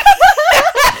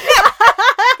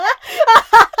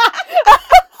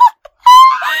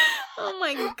 Oh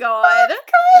my God.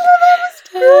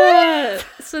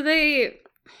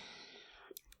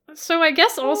 So I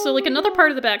guess also, like, another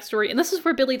part of the backstory, and this is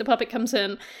where Billy the Puppet comes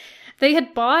in, they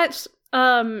had bought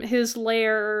his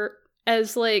lair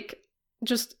as, like,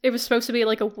 just, it was supposed to be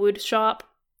like a wood shop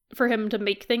for him to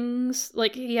make things.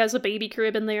 Like, he has a baby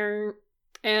crib in there,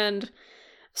 and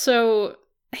so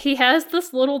he has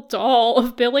this little doll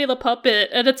of Billy the Puppet,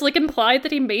 and it's, like, implied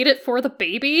that he made it for the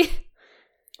baby.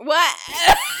 What?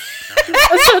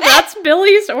 So that's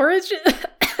Billy's origin.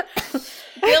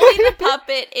 Billy the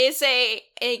Puppet is a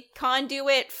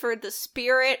conduit for the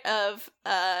spirit of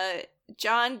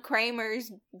John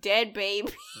Kramer's dead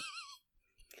baby.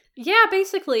 Yeah,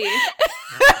 basically.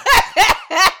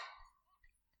 That's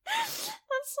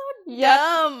so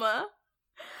dumb.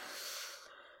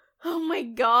 Oh my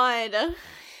God.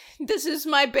 This is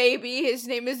my baby. His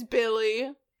name is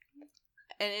Billy.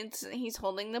 And he's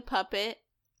holding the puppet.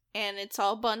 And it's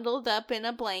all bundled up in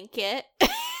a blanket.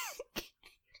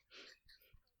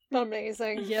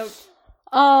 Amazing. Yep.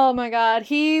 Oh my God.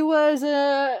 He was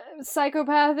a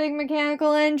psychopathic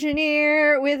mechanical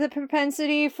engineer with a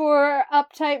propensity for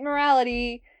uptight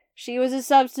morality. She was a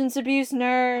substance abuse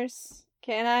nurse.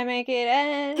 Can I make it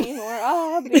any more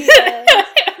obvious?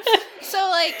 So,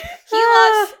 like, he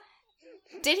lost...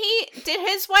 Did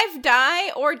his wife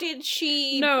die, or did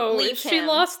she leave she him?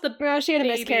 lost the Well, she had a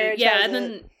baby. miscarriage. Yeah, that and was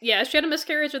then it. she had a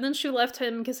miscarriage, and then she left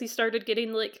him because he started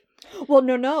getting like. Well,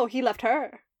 no, he left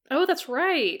her. Oh, that's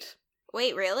right.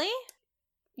 Wait, really?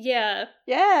 Yeah,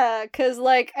 Yeah, because,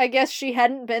 like, I guess she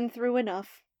hadn't been through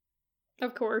enough.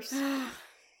 of course.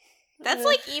 That's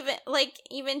Ugh.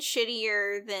 even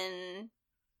shittier than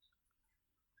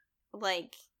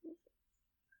like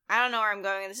I don't know where I'm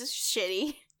going. This is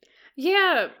shitty.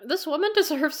 Yeah, this woman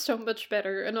deserves so much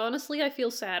better, and honestly, I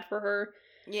feel sad for her.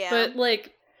 Yeah. But,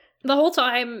 like, the whole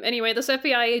time, anyway, this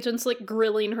FBI agent's, like,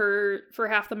 grilling her for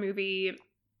half the movie,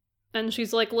 and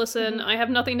she's like, listen, Mhm. I have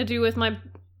nothing to do with my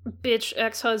bitch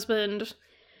ex-husband.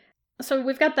 So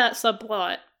we've got that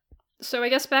subplot. So I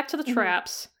guess back to the Mhm.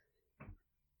 traps.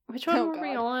 Which one Oh, were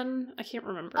we God. on? I can't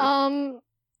remember.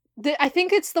 I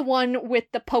think it's the one with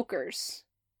the pokers.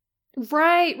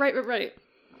 Right.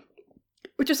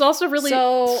 Which is also really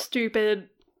So- stupid.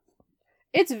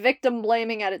 It's victim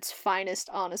blaming at its finest,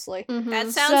 honestly. Mhm. That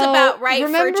sounds So, about right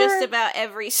remember- for just about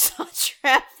every Saw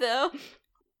trap, though.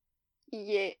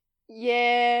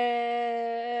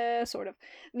 Yeah, sort of.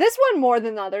 This one more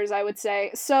than the others, I would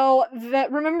say. So,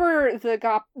 remember the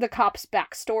cop's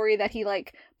backstory that he,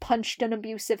 like, punched an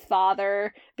abusive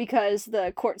father because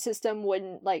the court system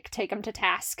wouldn't, like, take him to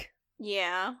task?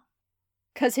 Yeah.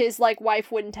 Because his, like, wife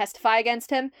wouldn't testify against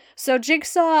him. So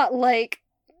Jigsaw, like,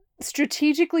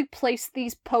 strategically placed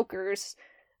these pokers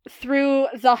through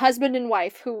the husband and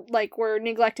wife who, like, were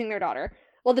neglecting their daughter.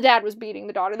 Well, the dad was beating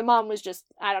the daughter. The mom was just,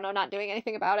 I don't know, not doing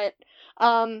anything about it.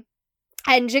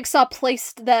 And Jigsaw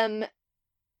placed them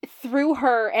through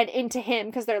her and into him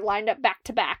because they're lined up back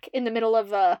to back in the middle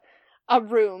of a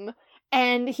room.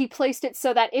 And he placed it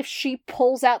so that if she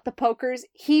pulls out the pokers,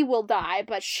 he will die,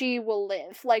 but she will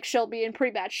live. Like, she'll be in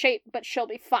pretty bad shape, but she'll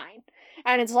be fine.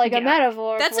 And it's like a Yeah.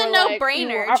 metaphor. That's for, a like,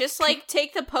 no-brainer. ooh, Just, like,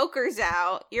 take the pokers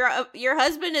out. Your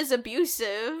husband is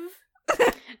abusive.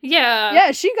 Yeah.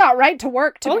 yeah, she got right to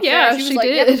work. To Oh, be yeah, fair. She was she like,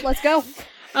 did. "Yep, let's go."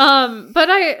 But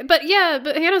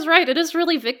Hannah's right. It is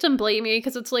really victim blaming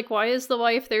because it's like, why is the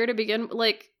wife there to begin?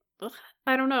 Like, ugh,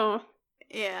 I don't know.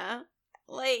 Yeah.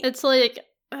 Like, It's like,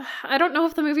 I don't know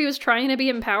if the movie was trying to be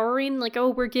empowering, like, oh,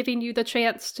 we're giving you the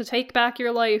chance to take back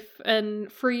your life and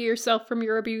free yourself from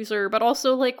your abuser, but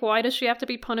also, like, why does she have to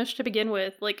be punished to begin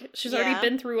with? Like, she's already Yeah.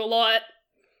 been through a lot.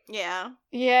 yeah.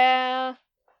 Yeah,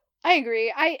 I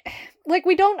agree. I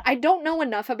don't know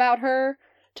enough about her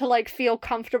to, like, feel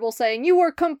comfortable saying you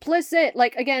were complicit.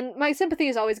 Like, again, my sympathy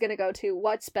is always going to go to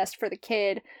what's best for the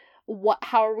kid.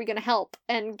 How are we going to help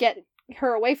and get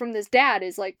her away from this dad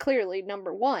is, like, clearly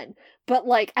number one. But,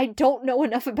 like, I don't know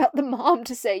enough about the mom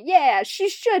to say, yeah, she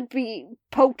should be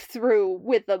poked through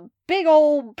with a big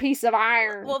old piece of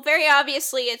iron. Well, very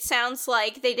obviously, it sounds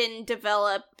like they didn't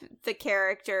develop the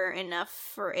character enough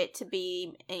for it to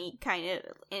be any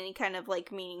kind of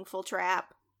like meaningful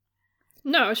trap.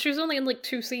 No, she was only in, like,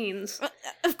 2 scenes.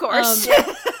 Of course.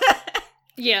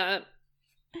 Yeah.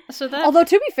 So that... Although,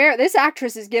 to be fair, this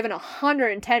actress is given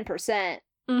 110%.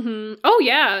 Mm-hmm. Oh,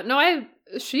 yeah. No,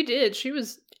 she did. She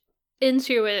was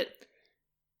into it.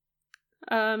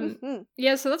 Mhm.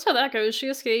 Yeah, so that's how that goes. She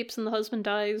escapes and the husband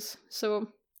dies. So,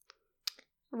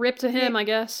 rip to him, I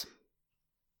guess.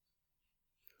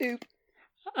 Oop.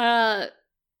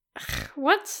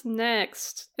 What's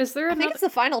next? Is there I another? think it's the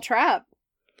final trap.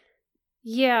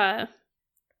 Yeah.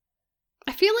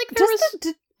 I feel like there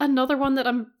was another one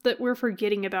that we're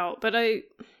forgetting about, but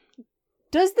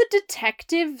Does the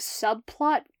detective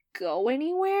subplot go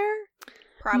anywhere?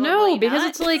 Probably no, because not.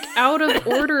 it's like out of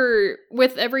order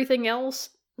with everything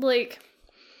else. Like,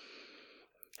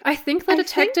 I think the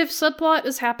detective subplot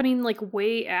is happening like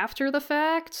way after the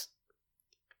fact.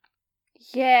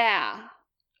 Yeah.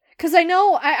 Because I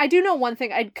know, I do know one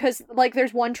thing, because, like,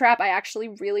 there's one trap I actually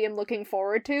really am looking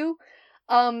forward to.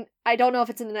 I don't know if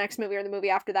it's in the next movie or the movie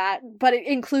after that, but it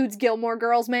includes Gilmore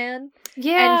Girls Man.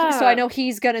 Yeah. And so I know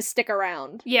he's gonna stick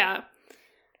around. Yeah.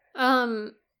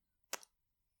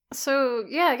 So,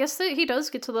 yeah, I guess that he does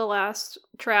get to the last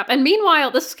trap. And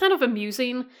meanwhile, this is kind of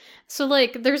amusing. So,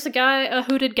 like, there's a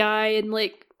hooded guy, and,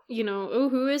 like, you know, oh,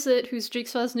 who is it? Who's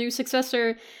Jigsaw's new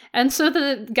successor? And so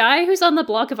the guy who's on the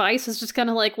block of ice is just kind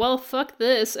of like, well, fuck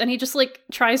this. And he just, like,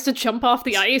 tries to jump off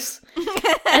the ice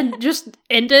and just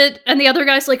end it. And the other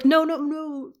guy's like,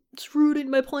 no, it's ruining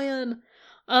my plan.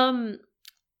 So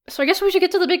I guess we should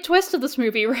get to the big twist of this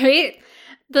movie, right?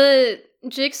 The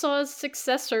Jigsaw's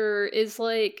successor is,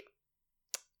 like,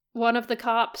 one of the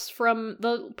cops from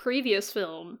the previous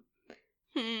film.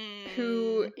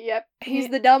 Who... Yep, he's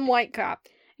the dumb white cop.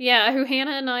 Yeah, who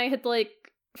Hannah and I had, like,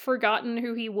 forgotten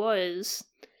who he was.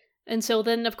 And so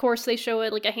then, of course, they show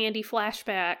it like a handy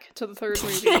flashback to the third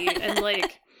movie,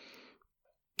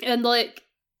 and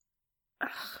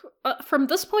from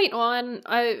this point on,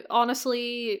 I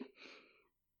honestly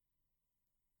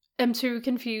am too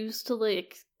confused to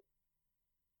like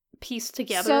piece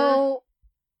together. So,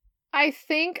 I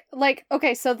think, like,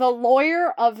 okay, so the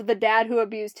lawyer of the dad who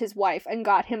abused his wife and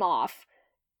got him off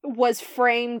was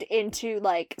framed into,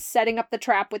 like, setting up the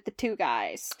trap with the two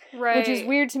guys. Right. Which is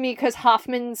weird to me because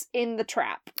Hoffman's in the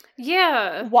trap.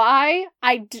 Yeah. Why?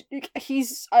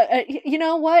 He's, you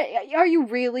know what? Are you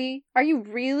really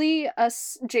a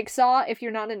Jigsaw if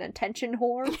you're not an attention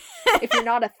whore? If you're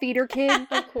not a theater kid?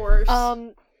 Of course.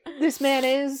 This man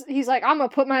is, he's like, I'm gonna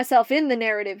put myself in the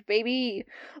narrative, baby.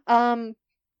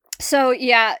 So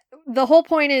yeah, the whole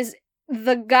point is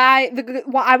the guy,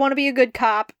 I want to be a good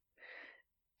cop.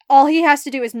 All he has to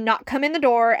do is not come in the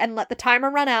door and let the timer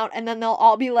run out, and then they'll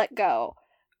all be let go.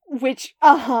 Which,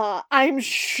 I'm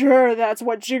sure that's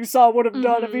what Jigsaw would have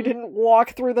done if he didn't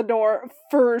walk through the door,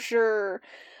 for sure.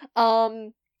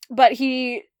 But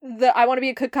I want to be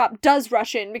a good cop does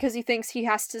rush in because he thinks he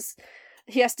has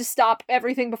to stop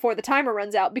everything before the timer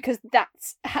runs out because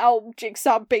that's how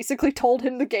Jigsaw basically told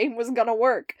him the game was gonna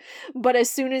work. But as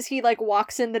soon as he, like,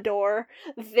 walks in the door,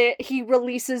 he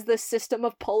releases this system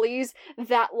of pulleys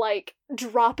that, like,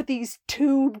 drop these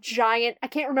two giant, I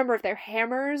can't remember if they're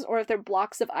hammers or if they're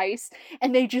blocks of ice,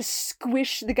 and they just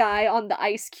squish the guy on the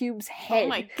ice cube's head. Oh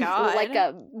my god. Like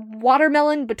a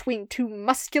watermelon between two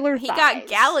muscular thighs. He got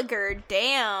Gallagher,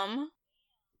 damn.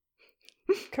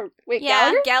 Wait,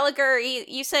 yeah, Gallagher?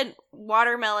 you said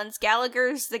watermelons.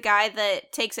 Gallagher's the guy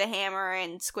that takes a hammer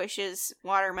and squishes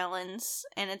watermelons,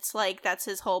 and it's like, that's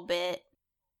his whole bit.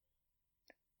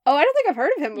 Oh, I don't think I've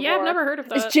heard of him before. Yeah, I've never heard of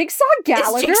that. Is Jigsaw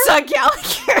Gallagher? Is Jigsaw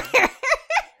Gallagher?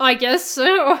 I guess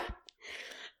so.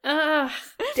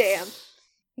 Damn.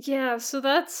 Yeah, so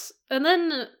that's... And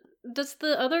then, does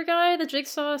the other guy, the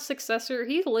Jigsaw successor,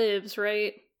 he lives,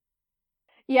 right?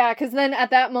 Yeah, because then at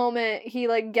that moment, he,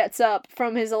 like, gets up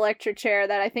from his electric chair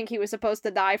that I think he was supposed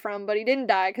to die from, but he didn't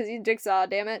die because he's Jigsaw,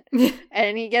 damn it.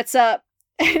 And he gets up,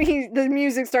 and the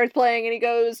music starts playing, and he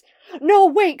goes, no,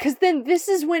 wait, because then this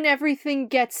is when everything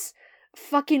gets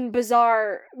fucking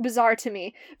bizarre to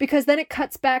me, because then it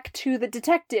cuts back to the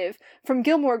detective from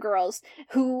Gilmore Girls,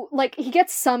 who, like, he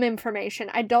gets some information,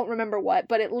 I don't remember what,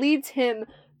 but it leads him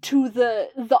to the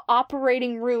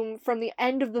operating room from the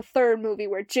end of the third movie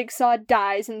where Jigsaw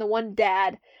dies and the one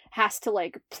dad has to,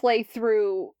 like, play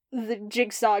through the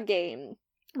Jigsaw game.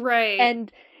 Right.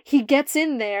 And he gets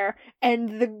in there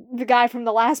and the guy from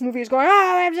the last movie is going,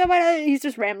 oh, I'm somebody. He's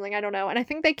just rambling, I don't know. And I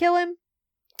think they kill him.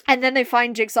 And then they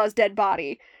find Jigsaw's dead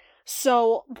body.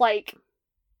 So, like,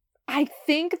 I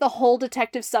think the whole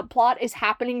detective subplot is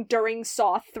happening during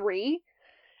Saw 3.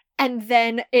 And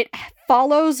then it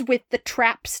follows with the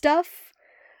trap stuff,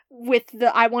 with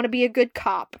the I want to be a good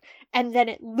cop. And then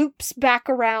it loops back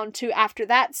around to after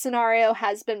that scenario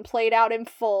has been played out in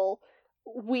full,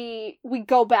 we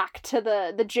go back to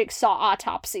the Jigsaw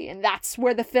autopsy, and that's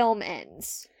where the film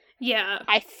ends. Yeah.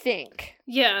 I think.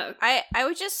 Yeah. I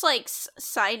would just, like,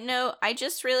 side note, I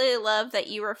just really love that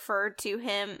you referred to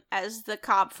him as the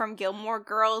cop from Gilmore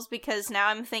Girls, because now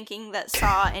I'm thinking that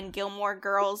Saw and Gilmore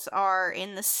Girls are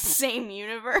in the same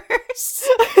universe.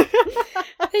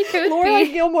 They could Laura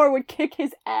be. Gilmore would kick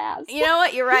his ass. You know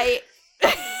what? You're right.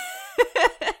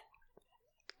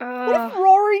 What if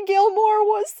Rory Gilmore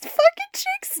was fucking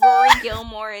Jigsaw? Rory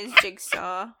Gilmore is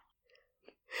Jigsaw.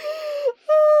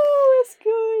 Oh, that's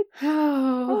good.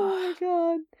 Oh Oh my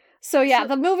god. So yeah,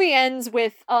 the movie ends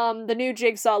with the new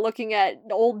Jigsaw looking at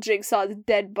old Jigsaw's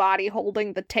dead body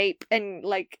holding the tape, and,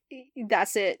 like,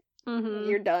 that's it. Mm-hmm.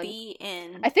 You're done. The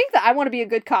end. I think that I Want to Be a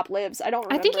Good Cop lives. I don't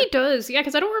remember. I think he does, yeah,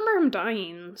 because I don't remember him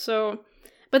dying, so...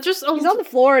 But just... He's on the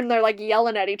floor and they're, like,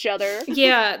 yelling at each other.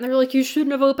 Yeah, and they're like, you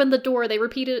shouldn't have opened the door. They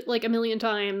repeat it, like, a million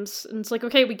times. And it's like,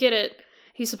 okay, we get it.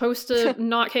 He's supposed to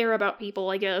not care about people,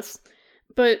 I guess.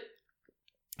 But...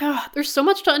 there's so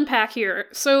much to unpack here.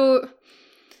 So...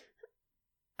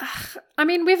 I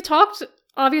mean, we've talked,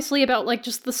 obviously, about, like,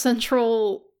 just the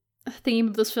central theme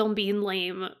of this film being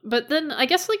lame. But then, I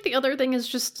guess, like, the other thing is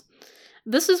just...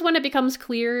 This is when it becomes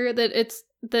clear that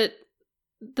that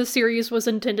the series was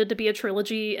intended to be a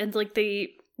trilogy, and, like,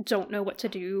 they don't know what to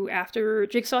do after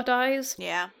Jigsaw dies.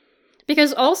 Yeah.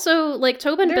 Because also, like,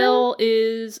 Tobin Bell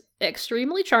is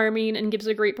extremely charming and gives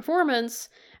a great performance,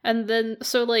 and then,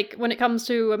 so, like, when it comes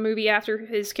to a movie after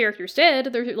his character's dead,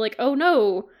 they're like, oh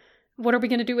no, what are we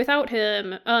gonna do without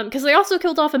him? Because they also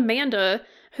killed off Amanda,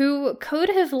 who could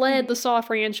have led the Saw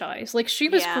franchise. Like, she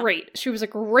was great. She was a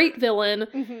great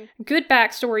villain, good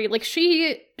backstory. Like,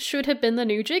 she should have been the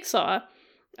new Jigsaw.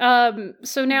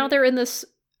 So now they're in this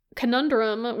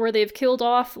conundrum where they've killed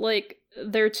off, like,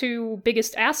 their two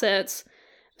biggest assets.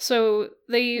 So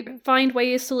they find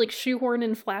ways to, like, shoehorn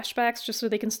in flashbacks just so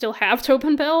they can still have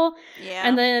Tobin Bell. Yeah.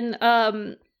 And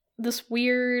then, this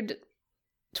weird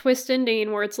twist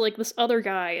ending where it's like this other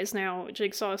guy is now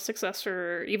Jigsaw's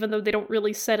successor, even though they don't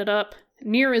really set it up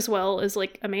near as well as,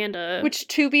 like, Amanda. Which,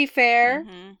 to be fair,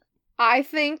 I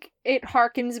think it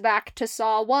harkens back to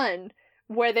Saw 1,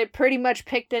 where they pretty much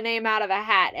picked a name out of a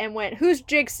hat and went, who's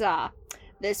Jigsaw?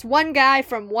 This one guy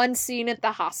from one scene at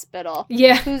the hospital.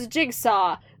 Yeah. Who's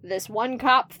Jigsaw? This one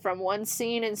cop from one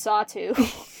scene in Saw 2.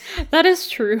 That is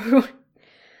true.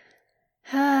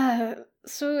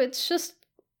 So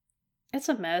it's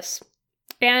a mess.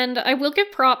 And I will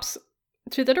give props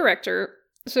to the director.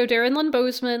 So Darren Lynn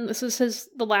Bousman, this is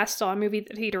the last Saw movie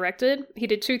that he directed. He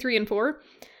did 2, 3, and 4.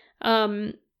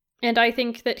 And I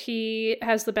think that he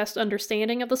has the best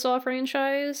understanding of the Saw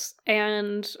franchise.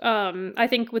 And I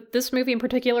think with this movie in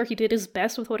particular, he did his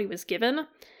best with what he was given.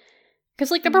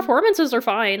 Because, like, the performances are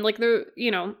fine. Like,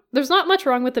 there's not much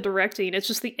wrong with the directing. It's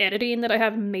just the editing that I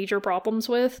have major problems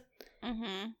with.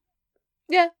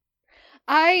 Yeah.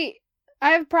 I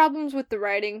have problems with the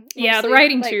writing. Mostly. Yeah, the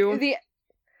writing, like, too.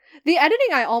 The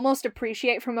editing I almost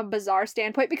appreciate from a bizarre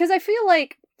standpoint, because I feel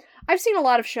like I've seen a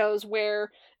lot of shows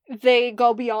where they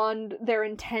go beyond their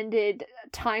intended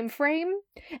time frame,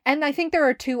 and I think there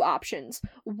are two options.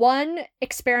 One,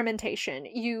 experimentation.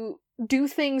 You do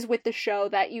things with the show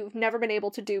that you've never been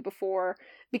able to do before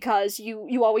because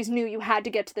you always knew you had to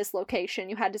get to this location,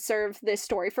 you had to serve this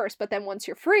story first, but then once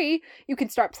you're free, you can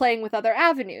start playing with other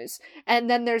avenues. And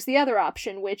then there's the other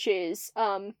option, which is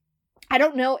I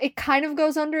don't know, it kind of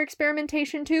goes under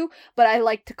experimentation too, but I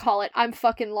like to call it, I'm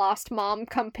fucking lost, Mom,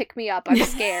 come pick me up, I'm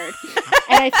scared.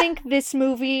 And I think this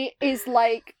movie is,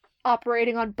 like,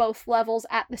 operating on both levels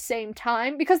at the same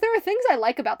time, because there are things I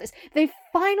like about this. They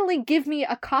finally give me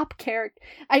a cop character.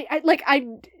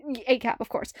 ACAB, of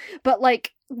course, but,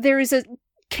 like, there is a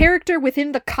character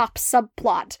within the cop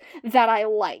subplot that I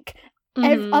like.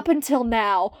 Up until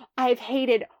now, I've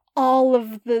hated all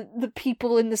of the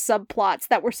people in the subplots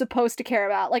that we're supposed to care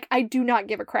about. Like, I do not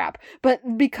give a crap.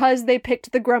 But because they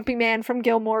picked the grumpy man from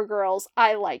Gilmore Girls,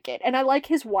 I like it. And I like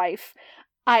his wife.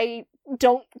 I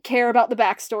don't care about the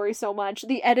backstory so much.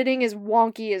 The editing is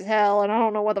wonky as hell, and I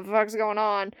don't know what the fuck's going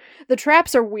on. The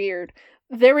traps are weird.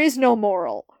 There is no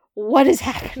moral. What is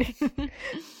happening?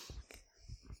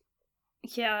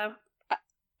 Yeah.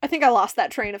 I think I lost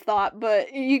that train of thought, but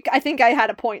I think I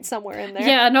had a point somewhere in there.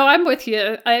 Yeah, no, I'm with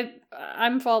you.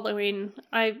 I'm following.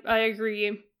 I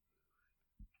agree.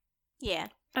 Yeah.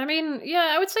 I mean,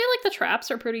 yeah, I would say, like, the traps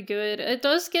are pretty good. It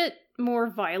does get more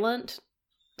violent,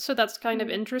 so that's kind of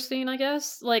interesting, I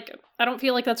guess. Like, I don't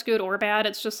feel like that's good or bad.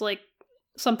 It's just, like,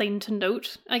 something to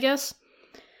note, I guess.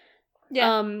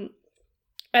 Yeah.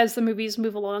 As the movies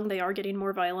move along, they are getting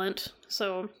more violent,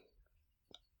 so...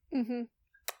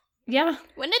 Yeah.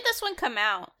 When did this one come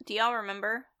out? Do y'all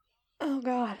remember? Oh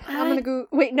god. I'm gonna go.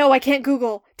 Wait, no, I can't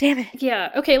Google. Damn it. Yeah,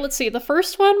 okay, let's see. The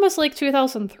first one was, like,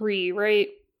 2003, right?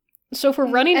 So if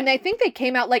we're running... And I think they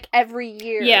came out, like, every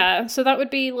year. Yeah, so that would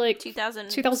be, like...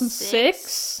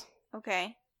 2006?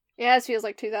 Okay. Yeah, this feels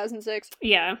like 2006.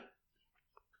 Yeah.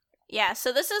 Yeah,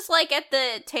 so this is, like, at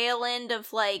the tail end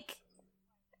of, like,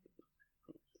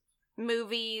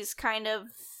 movies kind of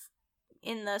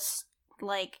in the,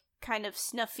 like, kind of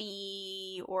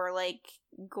snuffy or, like,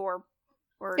 gore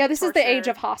or yeah, this torture. is the age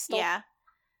of Hostel. Yeah.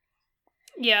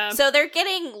 Yeah. So they're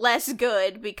getting less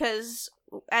good because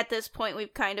at this point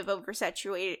we've kind of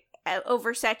oversaturated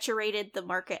the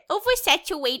market.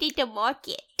 Oversaturated the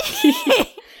market.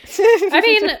 I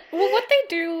mean, well, what they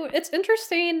do, it's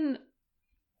interesting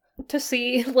to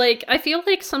see. Like, I feel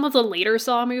like some of the later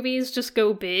Saw movies just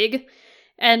go big,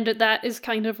 and that is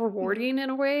kind of rewarding in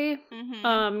a way,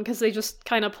 because they just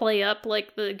kind of play up,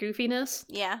 like, the goofiness.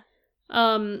 Yeah.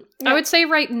 I would say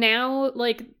right now,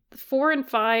 like, 4 and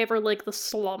 5 are, like, the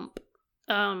slump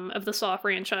of the Saw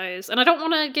franchise. And I don't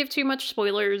want to give too much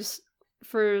spoilers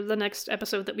for the next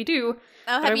episode that we do.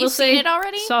 Oh, have you seen it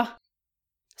already? Saw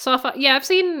 5. Yeah, I've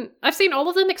seen all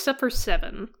of them except for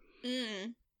 7.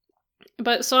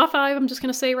 But Saw 5, I'm just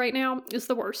gonna say right now, is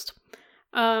the worst.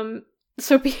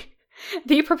 So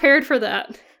be prepared for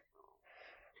that.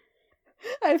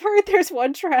 I've heard there's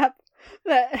one trap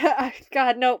that...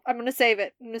 God, no, I'm gonna save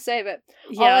it.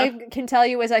 Yeah. All I can tell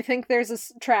you is I think there's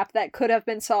a trap that could have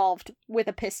been solved with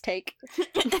a piss take.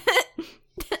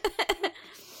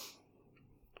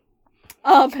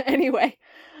 Anyway.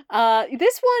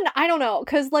 This one, I don't know,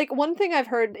 because, like, one thing I've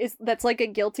heard is that's, like, a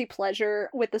guilty pleasure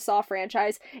with the Saw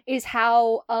franchise is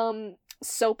how,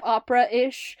 soap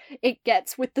opera-ish it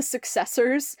gets with the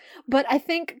successors. But I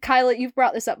think, Kyla, you've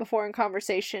brought this up before in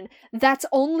conversation, that's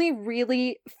only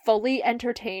really fully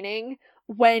entertaining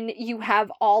when you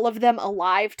have all of them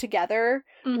alive together,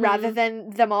 rather than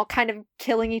them all kind of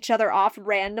killing each other off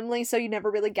randomly, so you never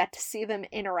really get to see them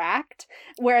interact.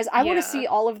 Whereas I want to see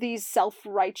all of these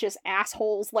self-righteous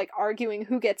assholes, like, arguing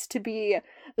who gets to be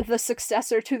the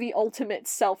successor to the ultimate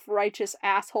self-righteous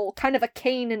asshole, kind of a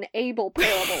Cain and Abel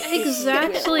parable.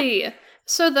 Exactly.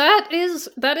 So that is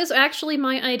actually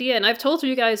my idea, and I've told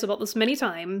you guys about this many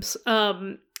times.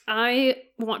 I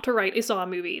want to write a Saw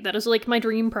movie. That is, like, my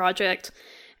dream project.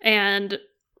 And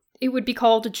it would be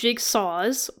called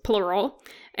Jigsaws, plural.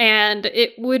 And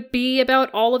it would be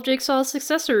about all of Jigsaw's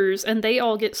successors, and they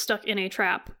all get stuck in a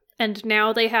trap. And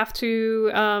now they have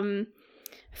to,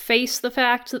 face the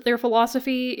fact that their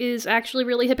philosophy is actually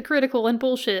really hypocritical and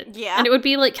bullshit. Yeah. And it would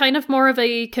be, like, kind of more of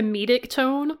a comedic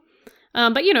tone.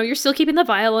 But, you know, you're still keeping the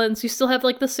violence, you still have,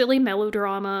 like, the silly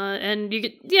melodrama, and you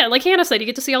get, yeah, like Hannah said, you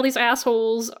get to see all these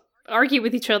assholes argue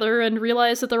with each other and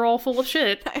realize that they're all full of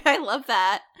shit. I love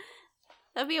that.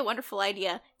 That'd be a wonderful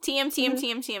idea. TM.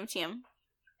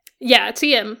 Yeah,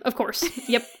 TM, of course.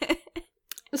 Yep.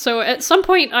 So at some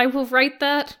point I will write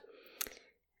that,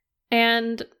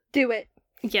 and... Do it.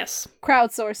 Yes.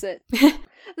 Crowdsource it. The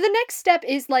next step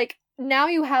is, like, now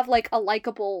you have, like, a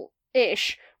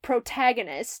likable-ish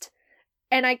protagonist.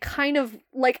 And I kind of,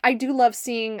 like, I do love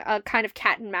seeing a kind of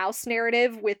cat and mouse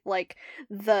narrative with, like,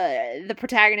 the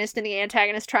protagonist and the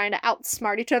antagonist trying to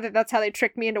outsmart each other. That's how they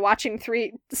tricked me into watching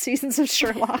 3 seasons of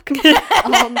Sherlock.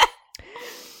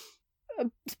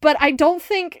 But I don't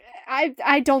think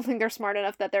they're smart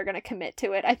enough that they're gonna commit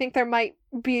to it. I think there might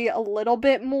be a little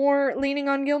bit more leaning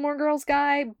on Gilmore Girls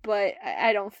guy, but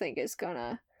I don't think it's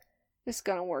gonna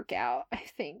work out. I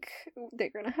think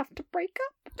they're gonna have to break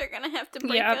up. They're gonna have to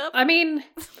break up. I mean,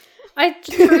 I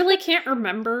really can't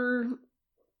remember.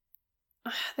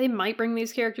 They might bring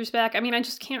these characters back. I mean, I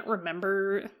just can't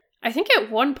remember. I think at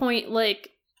one point, like,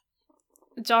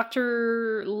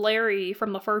 Dr. Larry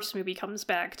from the first movie comes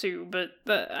back too, but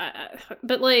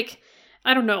like,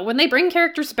 I don't know. When they bring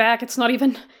characters back, it's not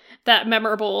even that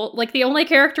memorable. Like, the only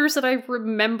characters that I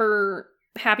remember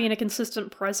having a consistent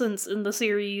presence in the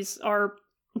series are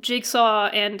Jigsaw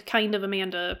and kind of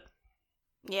Amanda.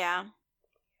 Yeah.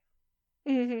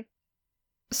 Mm-hmm.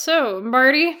 So,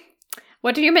 Marty,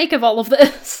 what do you make of all of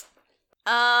this?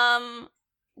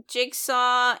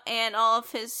 Jigsaw and all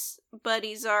of his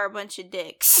buddies are a bunch of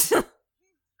dicks.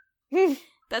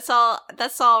 That's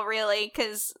all really,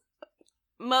 because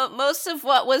most of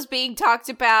what was being talked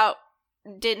about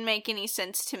didn't make any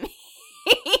sense to me.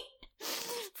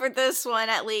 For this one,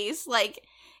 at least. Like,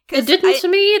 it didn't to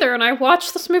me either, and I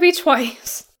watched this movie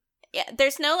twice. Yeah,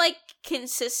 there's no, like,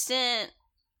 consistent,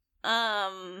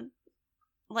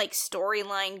 like,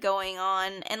 storyline going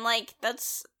on, and, like,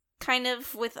 that's kind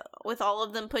of with all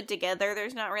of them put together,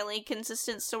 there's not really a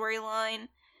consistent storyline,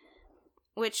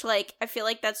 which, like, I feel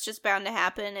like that's just bound to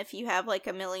happen if you have, like,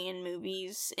 a million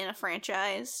movies in a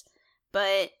franchise,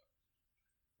 but,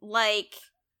 like,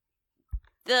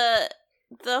 the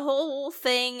whole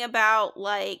thing about,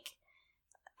 like,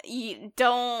 you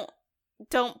don't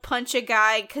punch a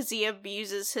guy because he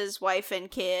abuses his wife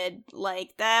and kid,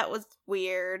 like, that was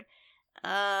weird.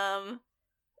 I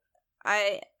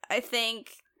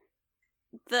think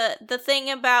the thing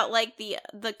about, like,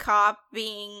 the cop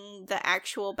being the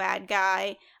actual bad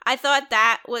guy, I thought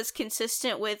that was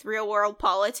consistent with real world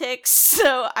politics,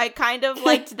 so I kind of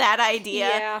liked that idea.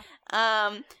 Yeah.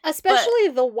 Especially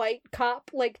the white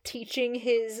cop, like, teaching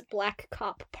his black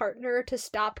cop partner to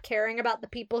stop caring about the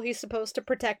people he's supposed to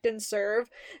protect and serve.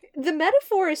 The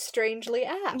metaphor is strangely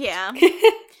apt. Yeah.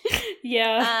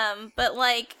 Yeah. But,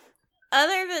 like,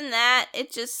 other than that,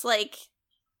 it just, like,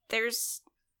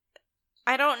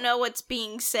 I don't know what's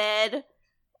being said,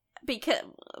 because,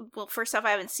 well, first off, I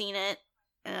haven't seen it,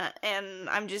 and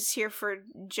I'm just here for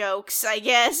jokes, I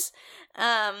guess.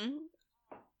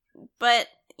 But,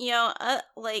 you know,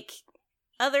 like,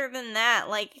 other than that,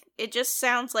 like, it just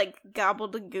sounds like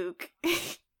gobbledygook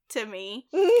to me,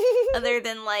 other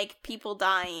than, like, people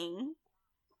dying.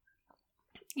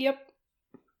 Yep.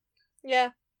 Yeah.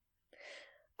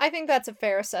 I think that's a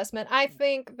fair assessment. I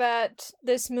think that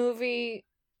this movie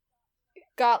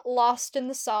got lost in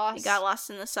the sauce. It got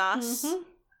lost in the sauce. Mm-hmm.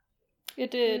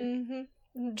 It did. Mm-hmm.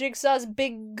 Jigsaw's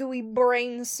big gooey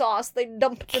brain sauce they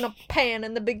dumped in a pan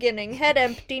in the beginning. Head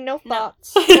empty, no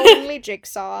thoughts. Only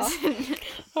Jigsaw.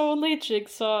 Only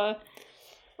Jigsaw.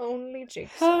 Only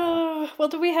Jigsaw. Well,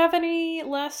 do we have any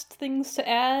last things to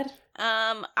add?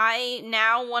 I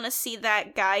now want to see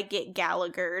that guy get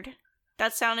Gallaghered.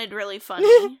 That sounded really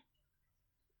funny.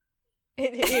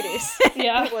 It is.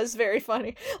 Yeah. It was very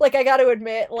funny. Like, I gotta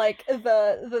admit, like,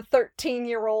 the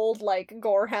 13-year-old, like,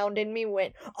 gorehound in me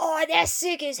went, oh, that's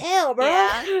sick as hell, bro!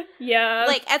 Yeah. Yeah.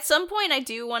 Like, at some point I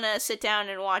do want to sit down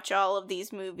and watch all of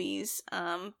these movies,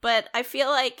 but I feel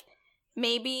like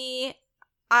maybe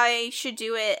I should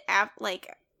do it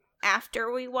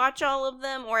after we watch all of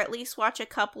them, or at least watch a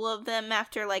couple of them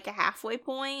after, like, a halfway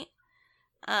point.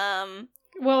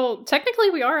 Well, technically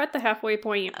we are at the halfway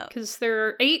point, because there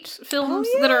are 8 films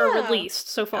that are released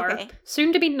so far. Okay.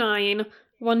 Soon to be 9,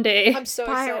 one day. I'm so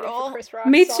excited for Chris Rock's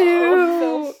Me Saw too!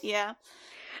 film. Yeah.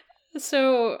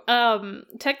 So,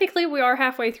 technically we are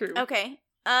halfway through. Okay.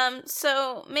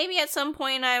 So maybe at some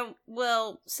point I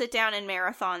will sit down and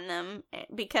marathon them,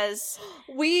 because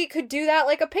We could do that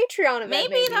like a Patreon event,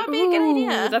 maybe. that would be a good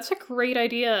idea. That's a great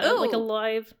idea. Ooh. Like a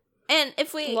live And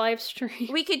if we stream.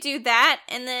 we could do that,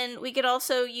 and then we could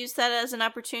also use that as an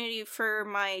opportunity for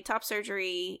my top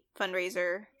surgery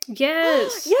fundraiser.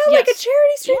 Yes! Yeah, like a yes.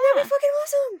 charity stream. Yeah. That'd be fucking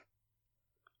awesome.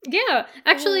 Yeah,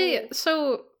 actually, Ooh.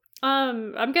 so,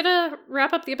 I'm gonna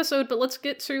wrap up the episode, but let's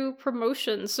get to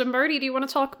promotions. So, Marty, do you want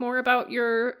to talk more about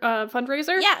your,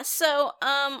 fundraiser? Yeah, so,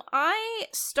 I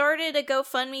started a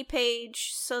GoFundMe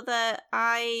page so that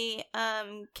I,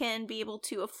 can be able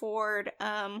to afford,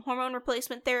 hormone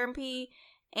replacement therapy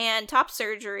and top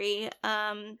surgery,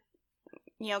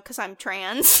 because I'm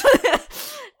trans.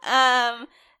 I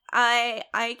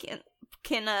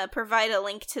can provide a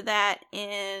link to that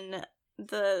in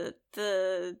the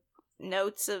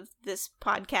notes of this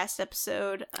podcast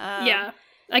episode. Yeah,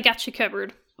 I got you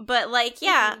covered. But, like,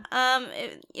 yeah,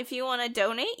 if you want to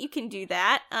donate, you can do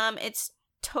that. It's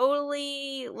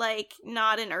totally, like,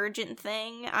 not an urgent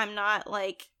thing. I'm not,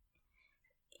 like,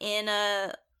 in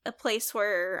a place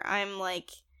where I'm,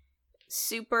 like,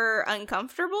 super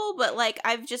uncomfortable, but, like,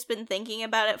 I've just been thinking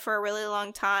about it for a really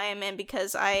long time, and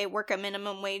because I work a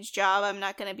minimum wage job, I'm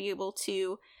not going to be able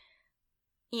to,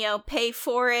 pay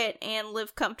for it and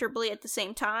live comfortably at the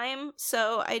same time.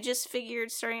 So I just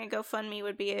figured starting a GoFundMe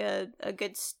would be a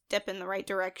good step in the right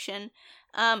direction.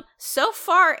 So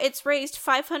far it's raised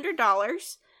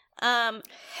 $500.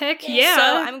 Heck yeah!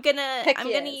 So I'm gonna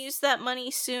yes. use that money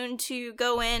soon to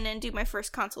go in and do my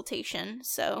first consultation.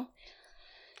 So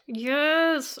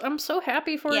Yes! I'm so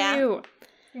happy for Yeah. you.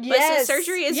 but since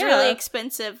surgery is Yeah. really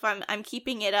expensive, I'm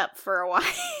keeping it up for a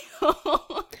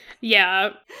while.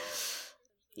 Yeah.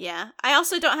 Yeah, I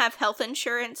also don't have health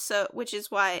insurance, so which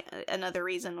is why another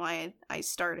reason why I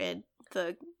started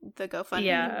the GoFundMe.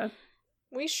 Yeah.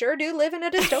 We sure do live in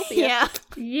a dystopia. yeah,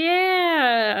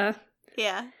 Yeah.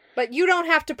 yeah, But you don't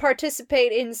have to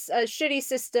participate in a shitty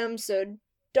system, so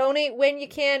donate when you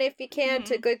can, if you can,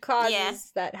 to good causes Yeah.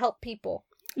 that help people.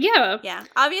 Yeah. yeah.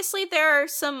 Obviously, there are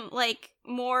some like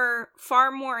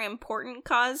far more important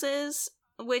causes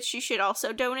which you should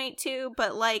also donate to.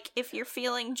 But like, if you're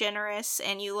feeling generous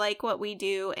and you like what we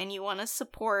do and you want to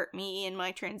support me in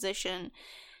my transition,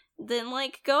 then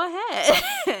like, go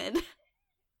ahead.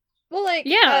 Well, like,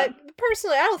 Yeah.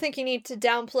 Personally, I don't think you need to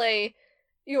downplay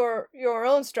your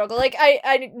own struggle. Like,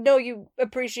 I know you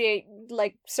appreciate,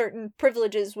 like, certain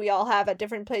privileges we all have at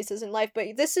different places in life,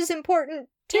 but this is important,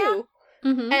 too.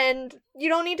 Mm-hmm. And you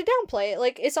don't need to downplay it.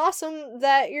 Like, it's awesome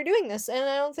that you're doing this, and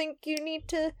I don't think you need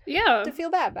to Yeah. feel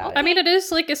bad about it. I mean, it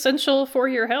is, like, essential for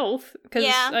your health. Because,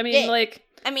 Yeah. I mean, Yeah. like...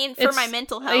 I mean, for my It's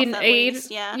mental health, an at aid.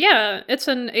 least, yeah. Yeah, it's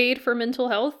an aid for mental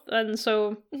health. And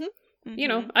so, you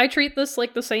know, I treat this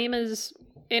like the same as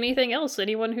anything else.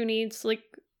 Anyone who needs, like,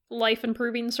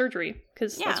 life-improving surgery.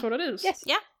 Because Yeah. that's what it is. Yes.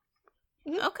 Yeah.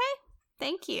 Mhm. Okay.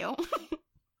 Thank you.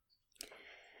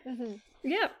 Mm-hmm.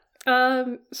 Yeah.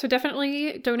 So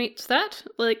definitely donate to that.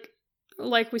 Like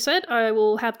we said, I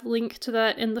will have the link to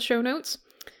that in the show notes.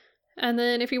 And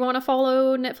then if you want to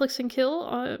follow Netflix and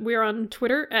Kill, we're on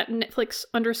Twitter at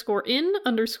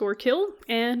Netflix_in_kill.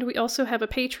 And we also have a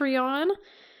Patreon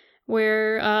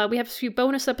where we have a few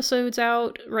bonus episodes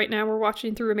out. Right now we're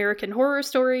watching through American Horror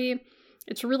Story.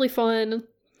 It's really fun.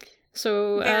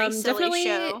 So Very silly definitely,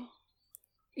 show.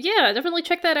 yeah, definitely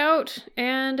check that out.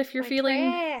 And if you're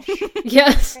feeling... Trash.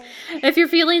 Yes. If you're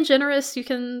feeling generous, you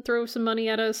can throw some money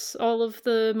at us. All of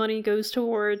the money goes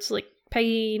towards, like,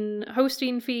 paying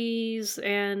hosting fees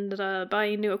and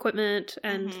buying new equipment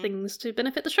and things to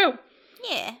benefit the show.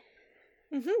 Yeah.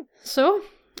 Mm-hmm. So,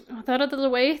 with that out of the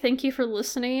way, thank you for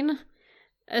listening.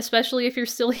 especially if you're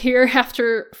still here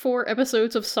after 4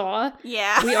 episodes of Saw.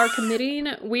 Yeah. We are committing.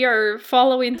 We are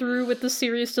following through with the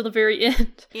series to the very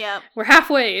end. Yep. We're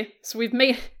halfway, so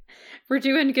we're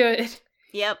doing good.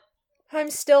 Yep. I'm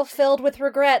still filled with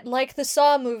regret, like the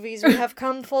Saw movies. We have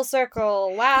come full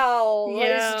circle. Wow,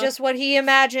 Yeah. it's just what he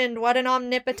imagined. What an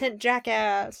omnipotent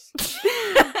jackass.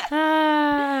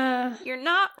 Ah. You're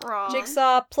not wrong.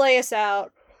 Jigsaw, play us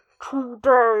out.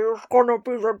 Today is gonna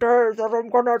be the day that I'm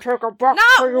gonna take a back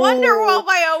Not to you. Wonderwall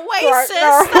by Oasis. Right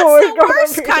That's now is the gonna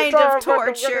worst be the kind day of that I'm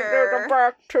gonna take torture. it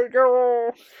back to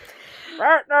you.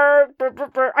 Right now,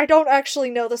 I don't actually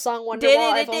know the song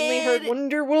Wonderwall. I've only heard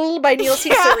Wonderwall by Neil T.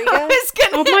 Sariga.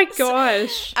 Oh my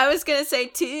gosh. I was gonna say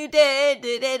today.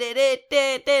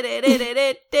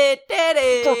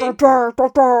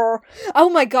 Oh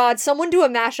my god, someone do a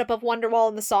mashup of Wonderwall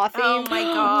and the Saw theme. Oh my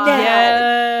god.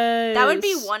 Yes. That would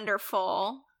be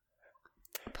wonderful.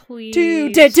 Please.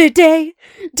 Day.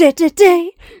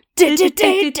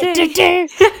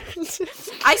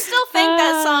 I still think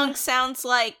that song sounds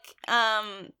like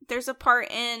there's a part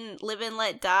in Live and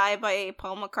Let Die by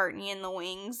Paul McCartney and the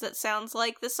Wings that sounds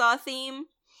like the Saw theme.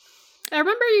 I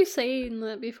remember you saying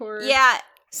that before. Yeah.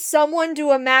 Someone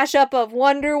do a mashup of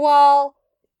Wonderwall,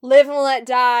 Live and Let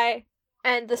Die,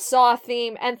 and the Saw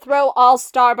theme, and throw All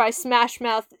Star by Smash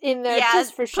Mouth in there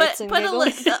just for shits and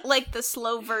giggles. Put like the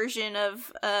slow version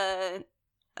of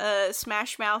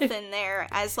Smash Mouth in there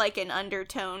as like an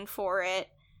undertone for it.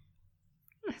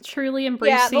 Truly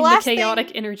embracing the last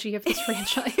chaotic energy of this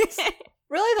franchise.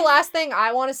 Really, the last thing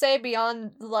I want to say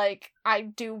beyond, like, I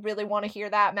do really want to hear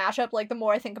that mashup. Like, the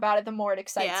more I think about it, the more it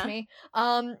excites me.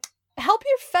 Help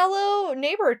your fellow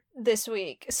neighbor this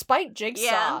week. Spite Jigsaw.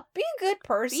 Yeah. Be a good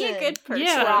person. Be a good person.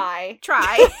 Yeah.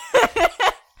 Try.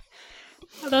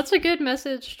 That's a good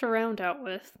message to round out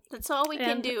with. That's all we can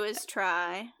And- do is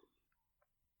try.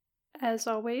 As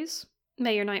always,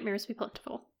 may your nightmares be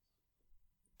plentiful.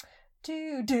 It's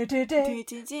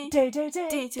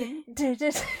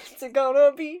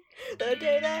gonna be the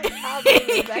day that I'll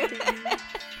be back to you.